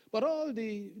do. But all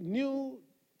the new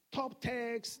top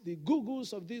techs, the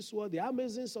Googles of this world, the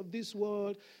Amazons of this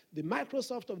world, the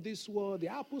Microsoft of this world, the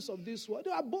Apples of this world,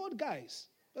 they are bold guys.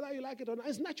 Whether you like it or not,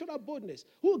 it's natural boldness.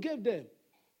 Who gave them?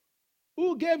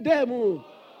 Who gave them?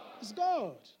 It's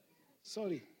God.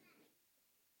 Sorry.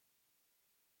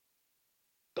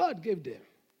 God gave them.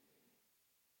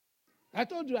 I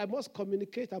told you I must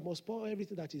communicate, I must pour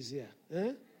everything that is here.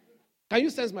 Can you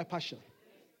sense my passion?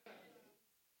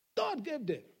 God gave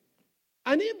them.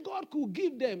 And if God could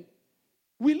give them,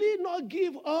 will He not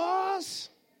give us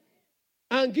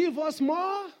and give us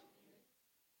more?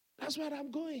 That's where I'm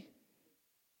going.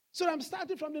 So I'm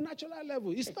starting from the natural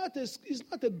level. It's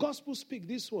not a gospel speak,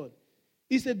 this one.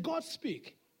 It's a God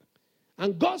speak.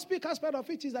 And God speak aspect of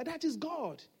it is that is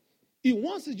God. He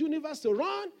wants His universe to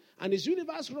run, and His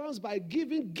universe runs by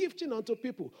gifting unto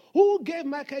people. Who gave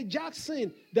Michael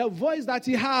Jackson the voice that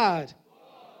he had?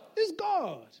 It's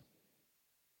God.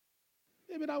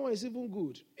 Maybe that one is even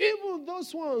good. Even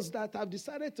those ones that have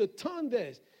decided to turn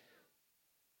theirs.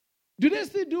 Do they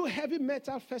still do heavy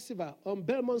metal festival on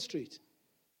Belmont Street?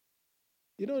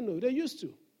 You don't know. They used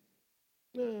to.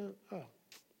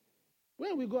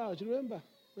 When we go out, you remember?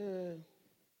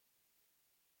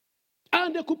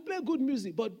 And they could play good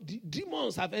music, but the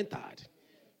demons have entered.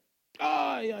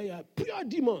 Pure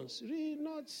demons. Really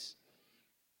not.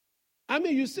 I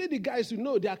mean, you see the guys who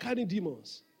know they are carrying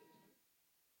demons.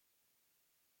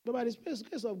 But by the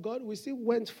grace of God, we still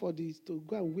went to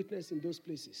go and witness in those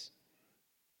places.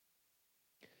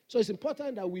 So it's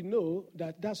important that we know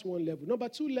that that's one level. Number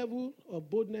 2 level of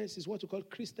boldness is what we call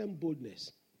Christian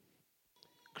boldness.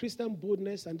 Christian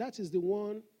boldness, and that is the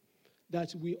one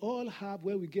that we all have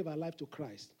when we give our life to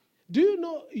Christ. Do you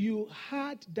know you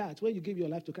had that when you gave your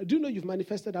life to Christ? Do you know you've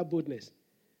manifested that boldness?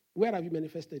 Where have you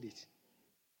manifested it?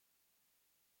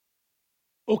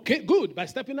 Okay, good. By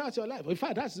stepping out your life. In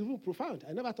fact, that's even profound.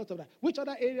 I never thought of that. Which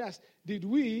other areas did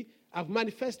we have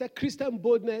manifested Christian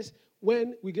boldness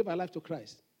when we gave our life to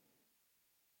Christ?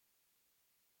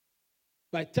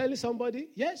 By telling somebody,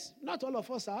 yes, not all of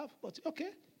us have, but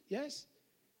okay, yes.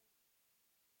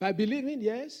 By believing,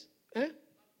 yes.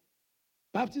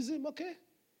 Baptism, okay.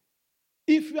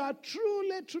 If you are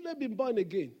truly been born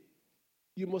again,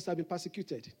 you must have been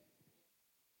persecuted.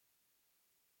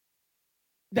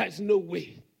 There's no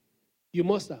way. You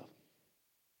must have.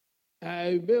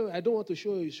 I don't want to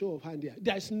show a show of hand here.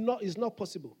 It's not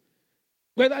possible.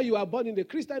 Whether you are born in the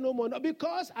Christian home or not,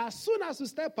 because as soon as you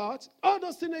step out, all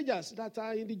those teenagers that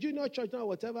are in the junior church now or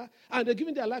whatever, and they're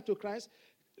giving their life to Christ,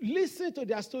 listen to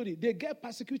their story. They get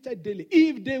persecuted daily.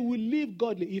 If they will live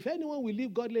godly, if anyone will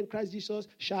live godly in Christ Jesus,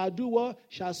 shall do what?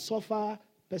 Shall suffer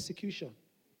persecution.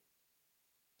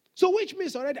 So which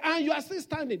means already, and you are still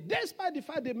standing, despite the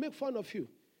fact they make fun of you.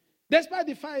 Despite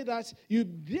the fact that you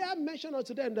dare mention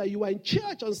unto them that you are in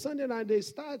church on Sunday and they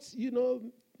start,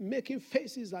 making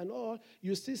faces and all,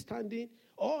 you're still standing,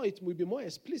 or it will be more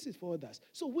explicit for others.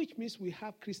 So which means we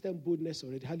have Christian boldness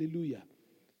already. Hallelujah.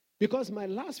 Because my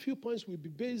last few points will be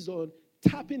based on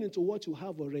tapping into what you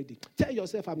have already. Tell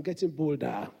yourself, I'm getting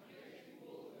bolder.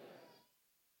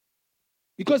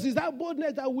 Because it's that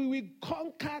boldness that we will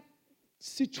conquer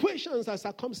situations and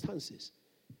circumstances.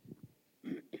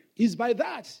 It's by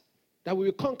that we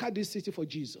will conquer this city for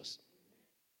Jesus.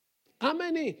 How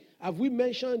many have we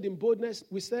mentioned in boldness?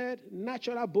 We said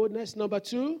natural boldness. Number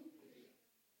 2.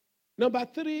 Number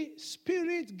 3,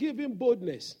 spirit-giving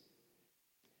boldness.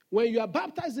 When you are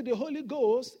baptized in the Holy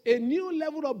Ghost, a new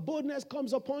level of boldness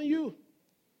comes upon you.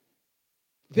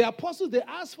 The apostles, they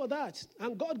asked for that,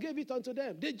 and God gave it unto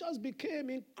them. They just became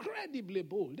incredibly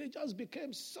bold. They just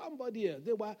became somebody else.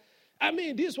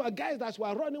 These were guys that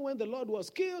were running when the Lord was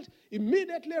killed.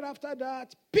 Immediately after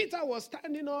that, Peter was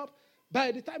standing up.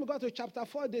 By the time we got to chapter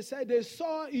 4, they said they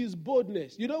saw his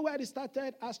boldness. You know where it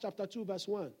started? Acts chapter 2, verse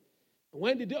 1.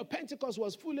 When the day of Pentecost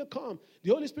was fully come,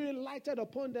 the Holy Spirit lighted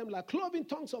upon them like cloven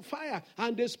tongues of fire,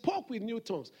 and they spoke with new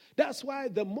tongues. That's why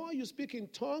the more you speak in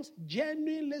tongues,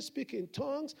 genuinely speak in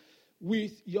tongues,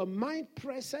 with your mind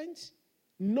present,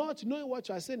 not knowing what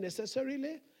you are saying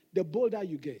necessarily, the bolder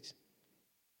you get.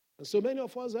 And so many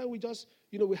of us, when we just,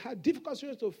 we had difficult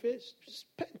situations to face,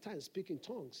 spend time speaking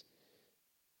tongues.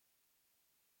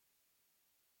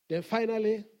 Then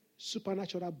finally,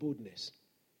 supernatural boldness.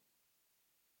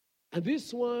 And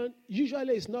this one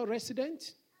usually is not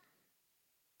resident.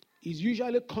 It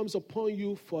usually comes upon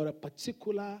you for a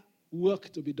particular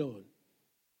work to be done.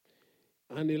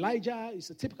 And Elijah is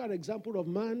a typical example of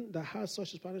man that has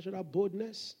such supernatural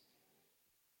boldness.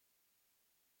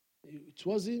 It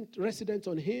wasn't resident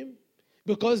on him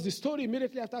because the story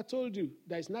immediately after I told you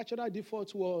that his natural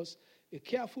default was a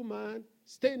careful man,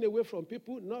 staying away from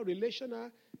people, not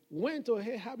relational, went to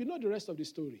Ahab. You know the rest of the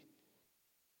story.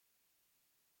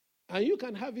 And you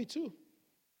can have it too.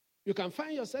 You can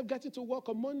find yourself getting to work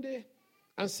on Monday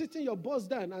and sitting your boss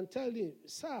down and tell him,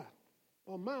 sir,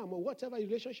 or ma'am, or whatever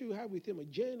relationship you have with him, or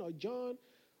Jane, or John,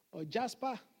 or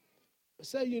Jasper,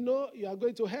 say, you are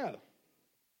going to hell.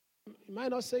 You might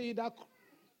not say it that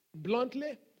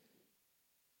bluntly.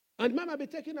 And man might be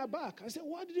taken aback. I said,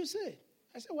 what did you say?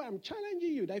 I said, well, I'm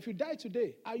challenging you that if you die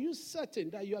today, are you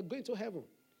certain that you are going to heaven?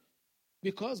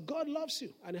 Because God loves you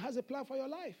and He has a plan for your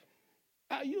life.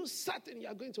 Are you certain you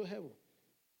are going to heaven?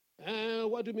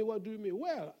 What do you mean?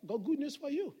 Well, I got good news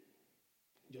for you.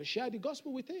 Just share the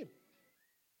gospel with him.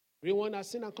 Everyone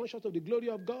has sinned and conscious of the glory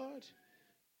of God.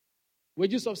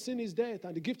 Wages of sin is death,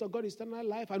 and the gift of God is eternal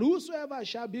life. And whosoever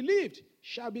shall believe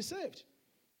shall be saved.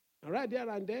 And right there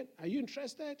and then, are you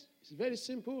interested? It's very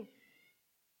simple.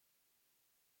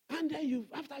 And then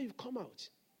after you've come out,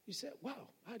 you say, wow,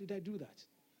 how did I do that?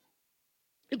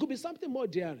 It could be something more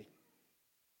daring.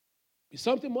 It's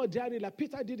something more daring like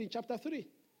Peter did in chapter 3.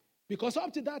 Because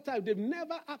up to that time, they've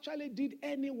never actually did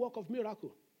any work of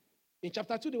miracle. In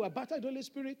chapter 2, they were baptized with the Holy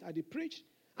Spirit and they preached.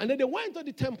 And then they went to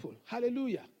the temple.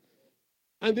 Hallelujah.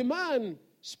 And the man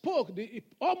spoke. He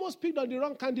almost picked on the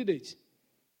wrong candidate.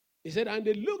 He said, and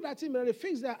they looked at him and they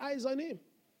fixed their eyes on him.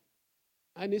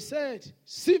 And he said,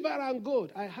 silver and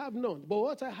gold I have none. But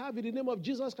what I have in the name of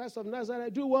Jesus Christ of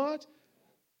Nazareth, do what?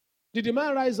 Did the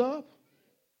man rise up?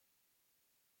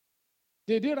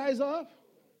 Did he rise up?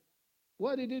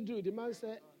 What did he do? The man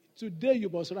said, today you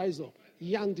must rise up.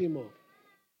 Yanked him up.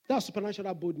 That's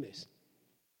supernatural boldness.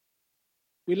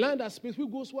 We learned that spiritual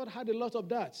Ghostword had a lot of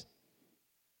that.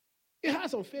 It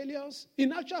had some failures.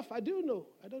 In actual fact, I don't know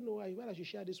why I should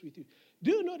share this with you.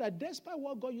 Do you know that despite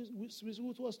what God used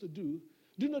was to do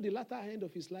you know the latter end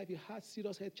of his life, he had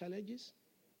serious health challenges?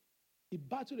 He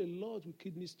battled a lot with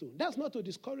kidney stone. That's not to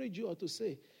discourage you or to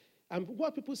say. And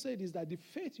what people said is that the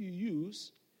faith you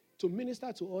use to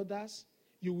minister to others,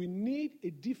 you will need a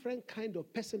different kind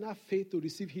of personal faith to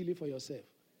receive healing for yourself.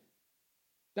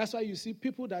 That's why you see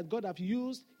people that God have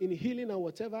used in healing and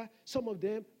whatever, some of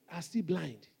them are still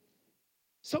blind.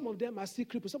 Some of them are still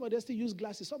crippled. Some of them still use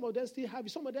glasses. Some of them still have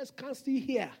it. Some of them can't still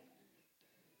hear.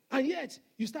 And yet,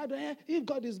 you start to if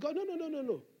God is God.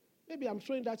 No. Maybe I'm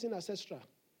throwing that in ancestral.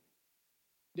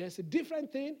 There's a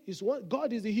different thing.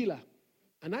 God is the healer.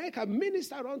 And I can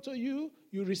minister unto you.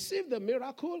 You receive the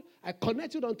miracle. I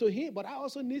connect you unto him. But I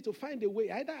also need to find a way.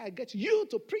 Either I get you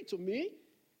to preach to me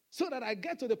so that I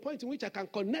get to the point in which I can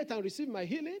connect and receive my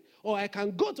healing, or I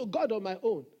can go to God on my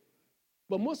own.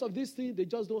 But most of these things, they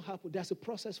just don't happen. There's a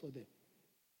process for them.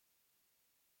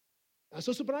 And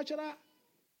so supernatural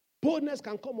boldness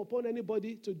can come upon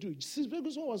anybody to do. This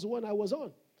was the one I was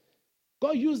on.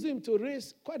 God used him to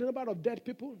raise quite a number of dead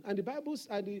people. And the Bible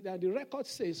and the record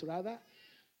says, rather,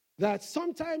 that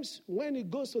sometimes when he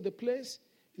goes to the place,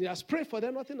 he has prayed for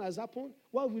them, nothing has happened.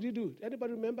 What will he do?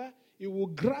 Anybody remember? He will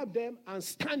grab them and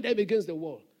stand them against the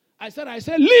wall. I said,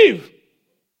 leave.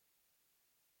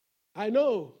 I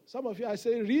know. Some of you are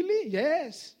saying, really?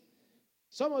 Yes.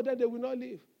 Some of them, they will not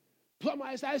leave.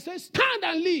 I say, stand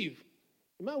and leave.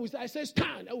 The man will say, I say,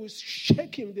 stand. I will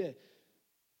shake him there.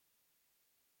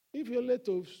 If you're late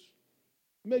to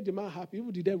make the man happy,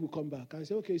 even the devil will come back and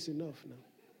say, okay, it's enough now.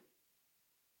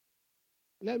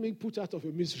 Let me put out of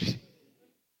your misery.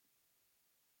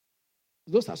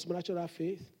 Those are supernatural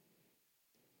faith.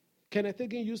 Kenneth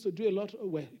Hagin used to do a lot,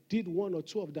 did one or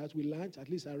two of that we learned, at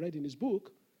least I read in his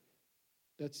book.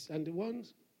 And the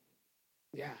ones,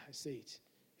 I say it.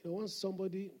 Once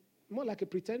somebody, more like a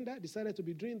pretender, decided to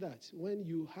be doing that when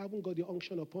you haven't got the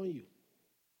unction upon you.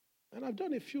 And I've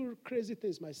done a few crazy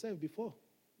things myself before.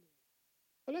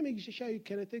 But let me share you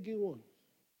Kenneth Hagin one.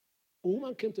 A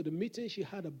woman came to the meeting. She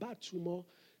had a bad tumor.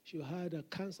 She had a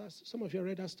cancer. Some of you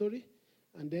read that story.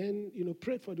 And then,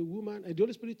 prayed for the woman. And the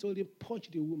Holy Spirit told him,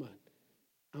 punch the woman.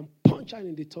 And punch her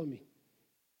in the tummy.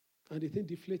 And the thing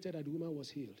deflated and the woman was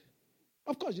healed.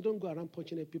 Of course, you don't go around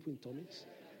punching people in tummies.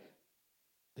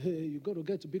 You got to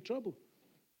get into big trouble.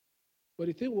 But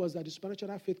the thing was that the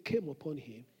supernatural faith came upon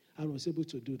him. and was able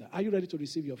to do that. Are you ready to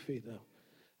receive your faith now?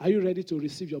 Are you ready to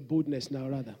receive your boldness now,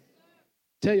 rather?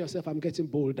 Tell yourself, I'm getting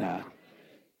bolder.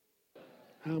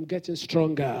 I'm getting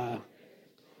stronger.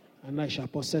 And I shall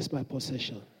possess my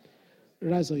possession.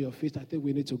 Rise on your feet. I think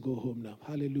we need to go home now.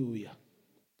 Hallelujah.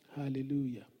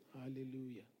 Hallelujah.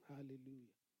 Hallelujah. Hallelujah.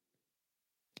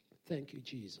 Thank you,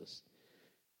 Jesus.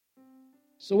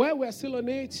 So while we're still on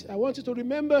it, I want you to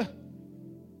remember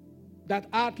that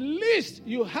at least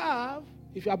you have,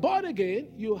 if you are born again,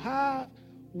 you have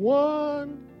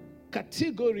one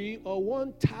category or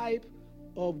one type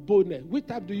of boldness. Which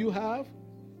type do you have?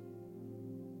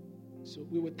 So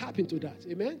we will tap into that.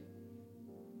 Amen?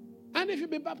 And if you've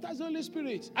been baptized in the Holy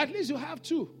Spirit, at least you have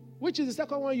two. Which is the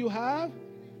second one you have?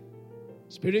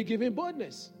 Spirit-giving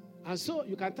boldness. And so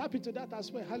you can tap into that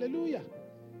as well. Hallelujah.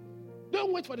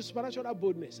 Don't wait for the supernatural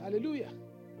boldness. Hallelujah.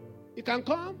 It can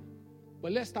come,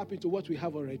 but let's tap into what we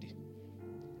have already.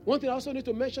 One thing I also need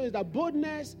to mention is that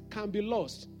boldness can be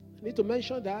lost. I need to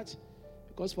mention that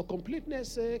because for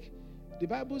completeness' sake, the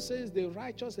Bible says the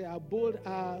righteous, they are bold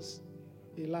as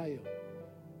a lion.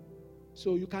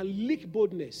 So you can leak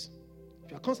boldness.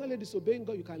 If you are constantly disobeying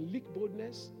God, you can leak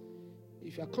boldness.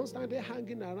 If you are constantly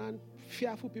hanging around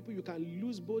fearful people, you can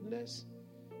lose boldness.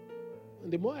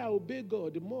 And the more I obey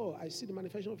God, the more I see the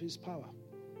manifestation of His power.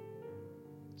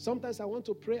 Sometimes I want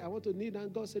to pray, I want to kneel down.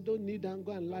 God said, don't kneel down,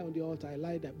 go and lie on the altar. I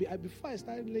lie down. Before I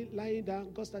started lying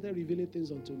down, God started revealing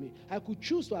things unto me. I could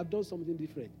choose to have done something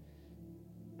different.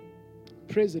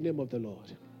 Praise the name of the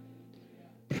Lord.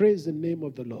 Praise the name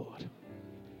of the Lord.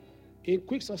 In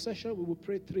quick succession, we will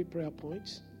pray 3 prayer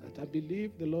points that I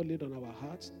believe the Lord laid on our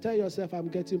hearts. Tell yourself, I'm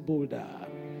getting bolder.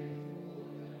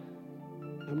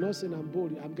 I'm not saying I'm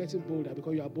bold. I'm getting bolder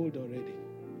because you are bold already.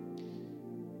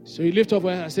 So you lift up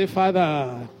and say,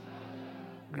 Father,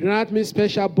 grant me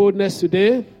special boldness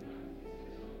today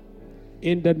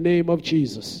in the name of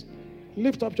Jesus.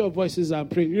 Lift up your voices and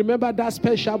pray. Remember that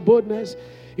special boldness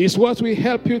is what will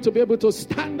help you to be able to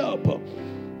stand up.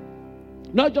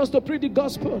 Not just to preach the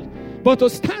gospel, but to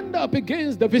stand up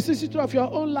against the vicissitude of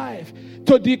your own life,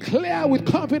 to declare with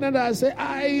confidence and say,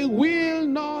 I will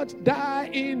not die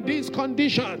in this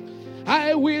condition.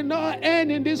 I will not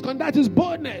end in this condition. That is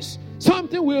boldness.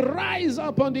 Something will rise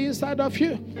up on the inside of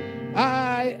you.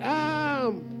 I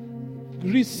am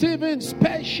receiving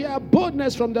special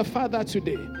boldness from the Father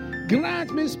today.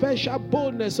 Grant me special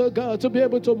boldness, oh God, to be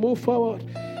able to move forward.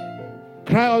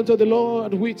 Cry unto the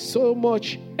Lord with so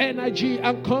much energy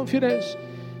and confidence,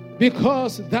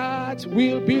 because that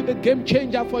will be the game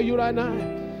changer for you right now.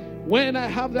 When I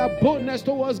have that boldness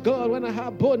towards God, when I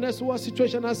have boldness towards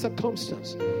situation and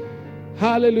circumstance.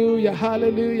 Hallelujah,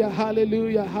 hallelujah,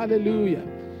 hallelujah, hallelujah.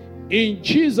 In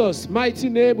Jesus' mighty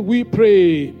name we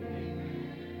pray.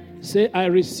 Say, I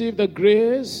receive the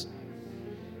grace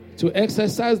to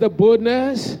exercise the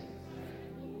boldness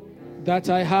that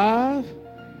I have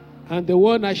and the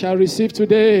one I shall receive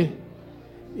today.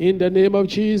 In the name of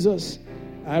Jesus,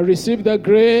 I receive the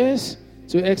grace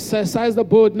to exercise the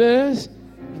boldness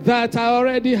that I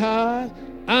already have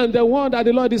and the one that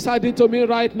the Lord is adding to me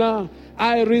right now.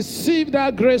 I receive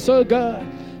that grace, oh God.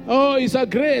 Oh, it's a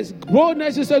grace.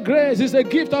 Boldness is a grace. It's a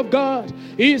gift of God.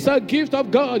 It's a gift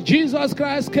of God. Jesus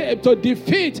Christ came to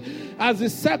defeat as the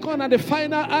second and the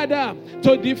final Adam,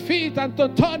 to defeat and to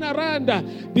turn around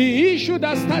the issue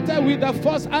that started with the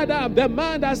first Adam, the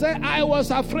man that said, I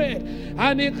was afraid.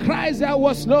 And in Christ there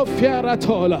was no fear at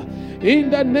all. In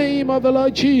the name of the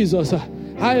Lord Jesus,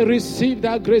 I receive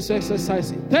that grace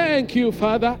exercising. Thank you,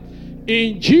 Father.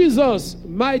 In Jesus'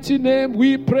 mighty name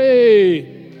we pray.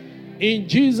 In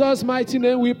Jesus' mighty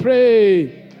name we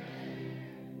pray.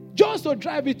 Just to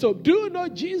drive it up, do you know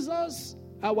Jesus,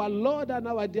 our Lord and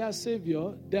our dear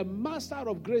Savior, the master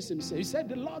of grace himself? He said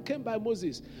the law came by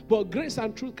Moses, but grace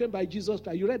and truth came by Jesus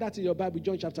Christ. You read that in your Bible,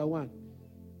 John chapter 1.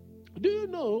 Do you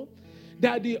know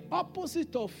that the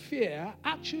opposite of fear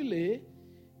actually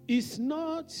is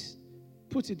not,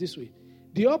 put it this way,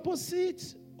 the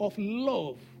opposite of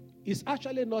love is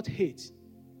actually not hate.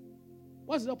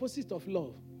 What's the opposite of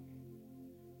love?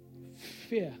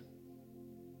 Fear.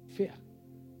 Fear.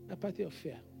 Apathy of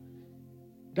fear.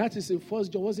 That is in 1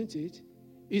 John, wasn't it?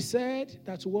 He said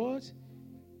that what?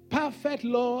 Perfect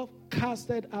love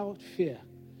casted out fear.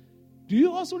 Do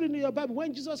you also read in your Bible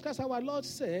when Jesus Christ our Lord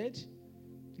said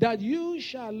that you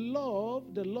shall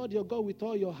love the Lord your God with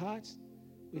all your heart,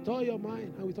 with all your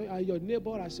mind, and with all, and your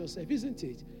neighbor as yourself, isn't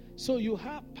it? So you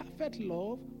have perfect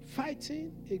love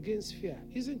fighting against fear,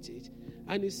 isn't it?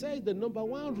 And he says the number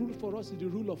one rule for us is the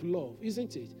rule of love,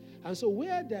 isn't it? And so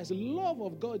where there's love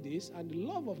of God is and the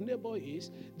love of neighbor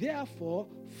is, therefore,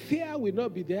 fear will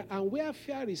not be there. And where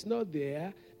fear is not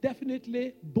there,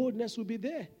 definitely boldness will be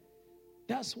there.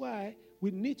 That's why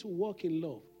we need to walk in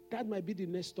love. That might be the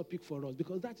next topic for us,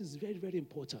 because that is very, very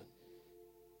important.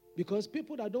 Because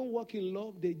people that don't walk in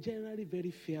love, they're generally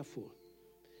very fearful.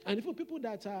 And if people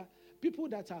that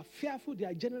are fearful, they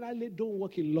are generally don't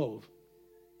walk in love.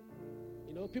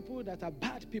 You know, people that are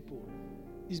bad people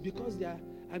is because they are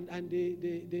and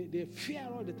they fear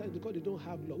all the time because they don't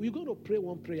have love. We're going to pray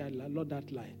one prayer along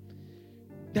that line.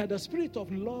 That the spirit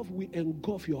of love will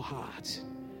engulf your heart.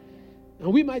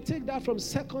 And we might take that from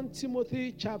 2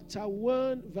 Timothy chapter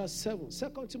 1 verse 7.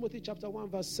 2 Timothy chapter 1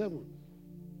 verse 7.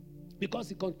 Because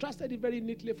he contrasted it very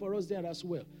neatly for us there as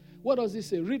well. What does he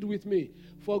say? Read with me.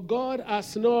 For God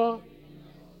has not...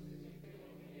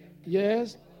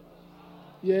 Yes.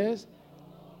 Yes.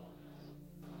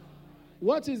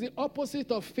 What is the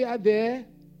opposite of fear there?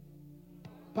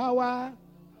 Power.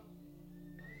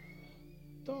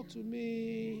 Talk to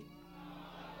me.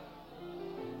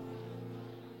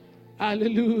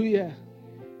 Hallelujah.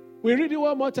 We read it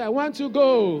one more time. 1, 2,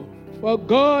 go. For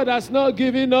God has not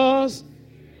given us.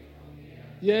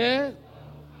 Yeah.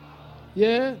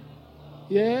 Yeah.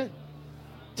 Yeah.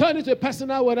 Turn it to a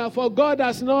personal word. For God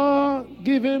has not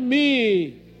given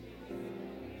me.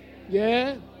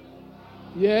 Yeah.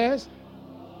 Yes.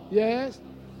 Yes.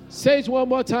 Say it one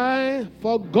more time.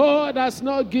 For God has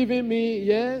not given me.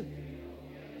 Yeah.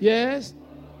 Yes.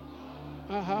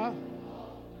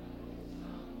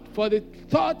 For the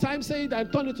third time, say it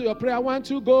and turn it to your prayer. 1,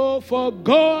 2, go. For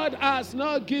God has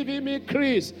not given me,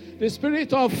 Chris, the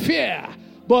spirit of fear,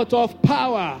 but of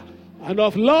power and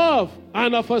of love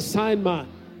and of a sound mind.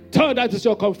 Turn that to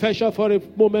your confession for a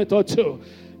moment or two.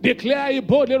 Declare it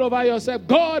boldly over yourself.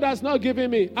 God has not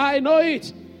given me. I know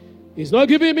it. He's not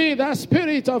giving me that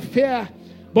spirit of fear,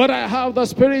 but I have the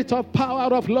spirit of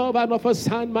power, of love, and of a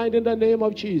sound mind in the name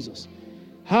of Jesus.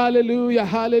 Hallelujah,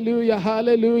 hallelujah,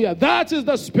 hallelujah. That is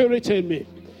the spirit in me.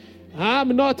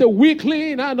 I'm not a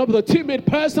weakling. I'm not a timid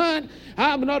person.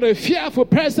 I'm not a fearful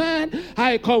person.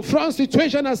 I confront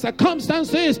situations and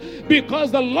circumstances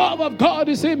because the love of God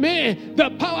is in me. The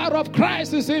power of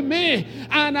Christ is in me.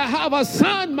 And I have a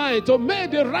sound mind to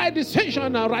make the right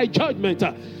decision and right judgment.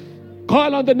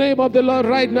 Call on the name of the Lord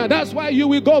right now. That's why you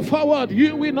will go forward.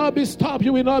 You will not be stopped.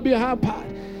 You will not be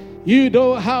hampered. You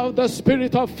don't have the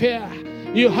spirit of fear.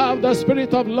 You have the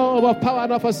spirit of love, of power,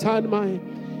 and of a sound mind.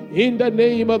 In the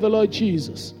name of the Lord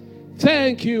Jesus.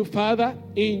 Thank you, Father.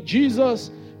 In Jesus'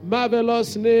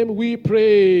 marvelous name we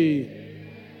pray.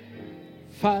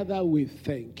 Father, we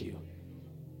thank you.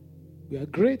 We are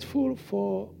grateful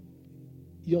for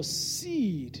your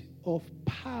seed of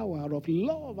power, of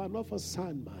love, and of a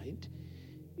sound mind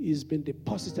is been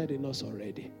deposited in us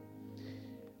already.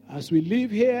 As we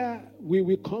live here, we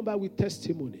will come back with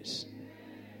testimonies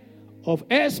of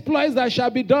exploits that shall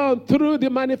be done through the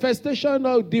manifestation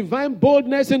of divine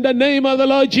boldness in the name of the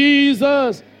Lord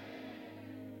Jesus.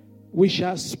 We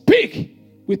shall speak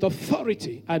with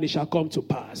authority and it shall come to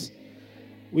pass.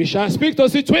 We shall speak to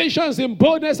situations in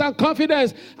boldness and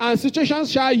confidence, and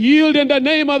situations shall yield in the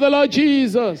name of the Lord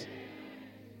Jesus.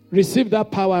 Receive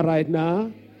that power right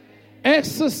now.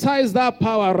 Exercise that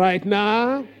power right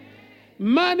now.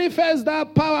 Manifest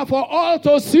that power for all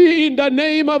to see in the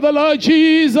name of the Lord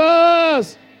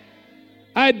Jesus.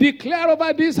 I declare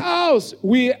over this house,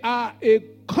 we are a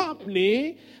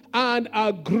company and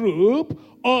a group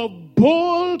of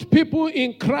bold people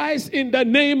in Christ in the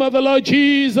name of the Lord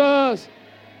Jesus.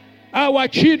 Our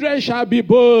children shall be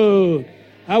bold.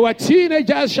 Our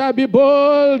teenagers shall be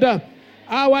bold.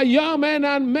 Our young men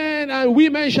and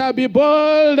women shall be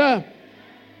bold.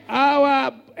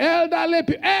 Our elderly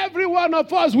people, every one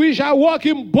of us, we shall walk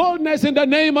in boldness in the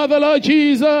name of the Lord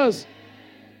Jesus.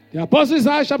 The Apostles'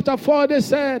 Acts chapter 4, they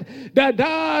said that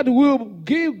God will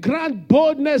grant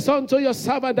boldness unto your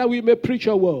servant that we may preach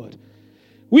your word.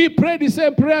 We pray the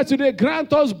same prayer today.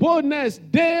 Grant us boldness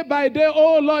day by day,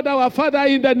 oh Lord, our Father,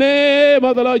 in the name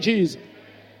of the Lord Jesus.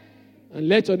 And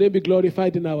let your name be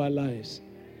glorified in our lives.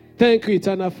 Thank you,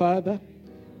 eternal Father.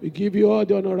 We give you all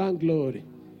the honor and glory.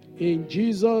 In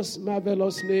Jesus'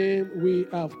 marvelous name we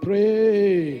have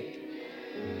prayed.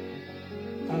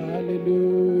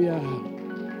 Hallelujah.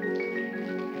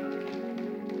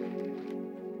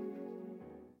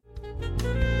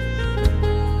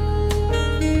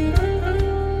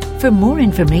 For more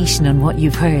information on what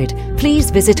you've heard, please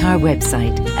visit our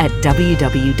website at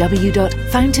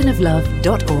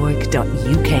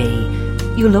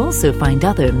www.fountainoflove.org.uk. You'll also find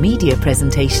other media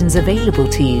presentations available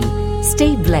to you.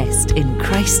 Stay blessed in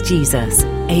Christ Jesus.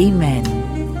 Amen.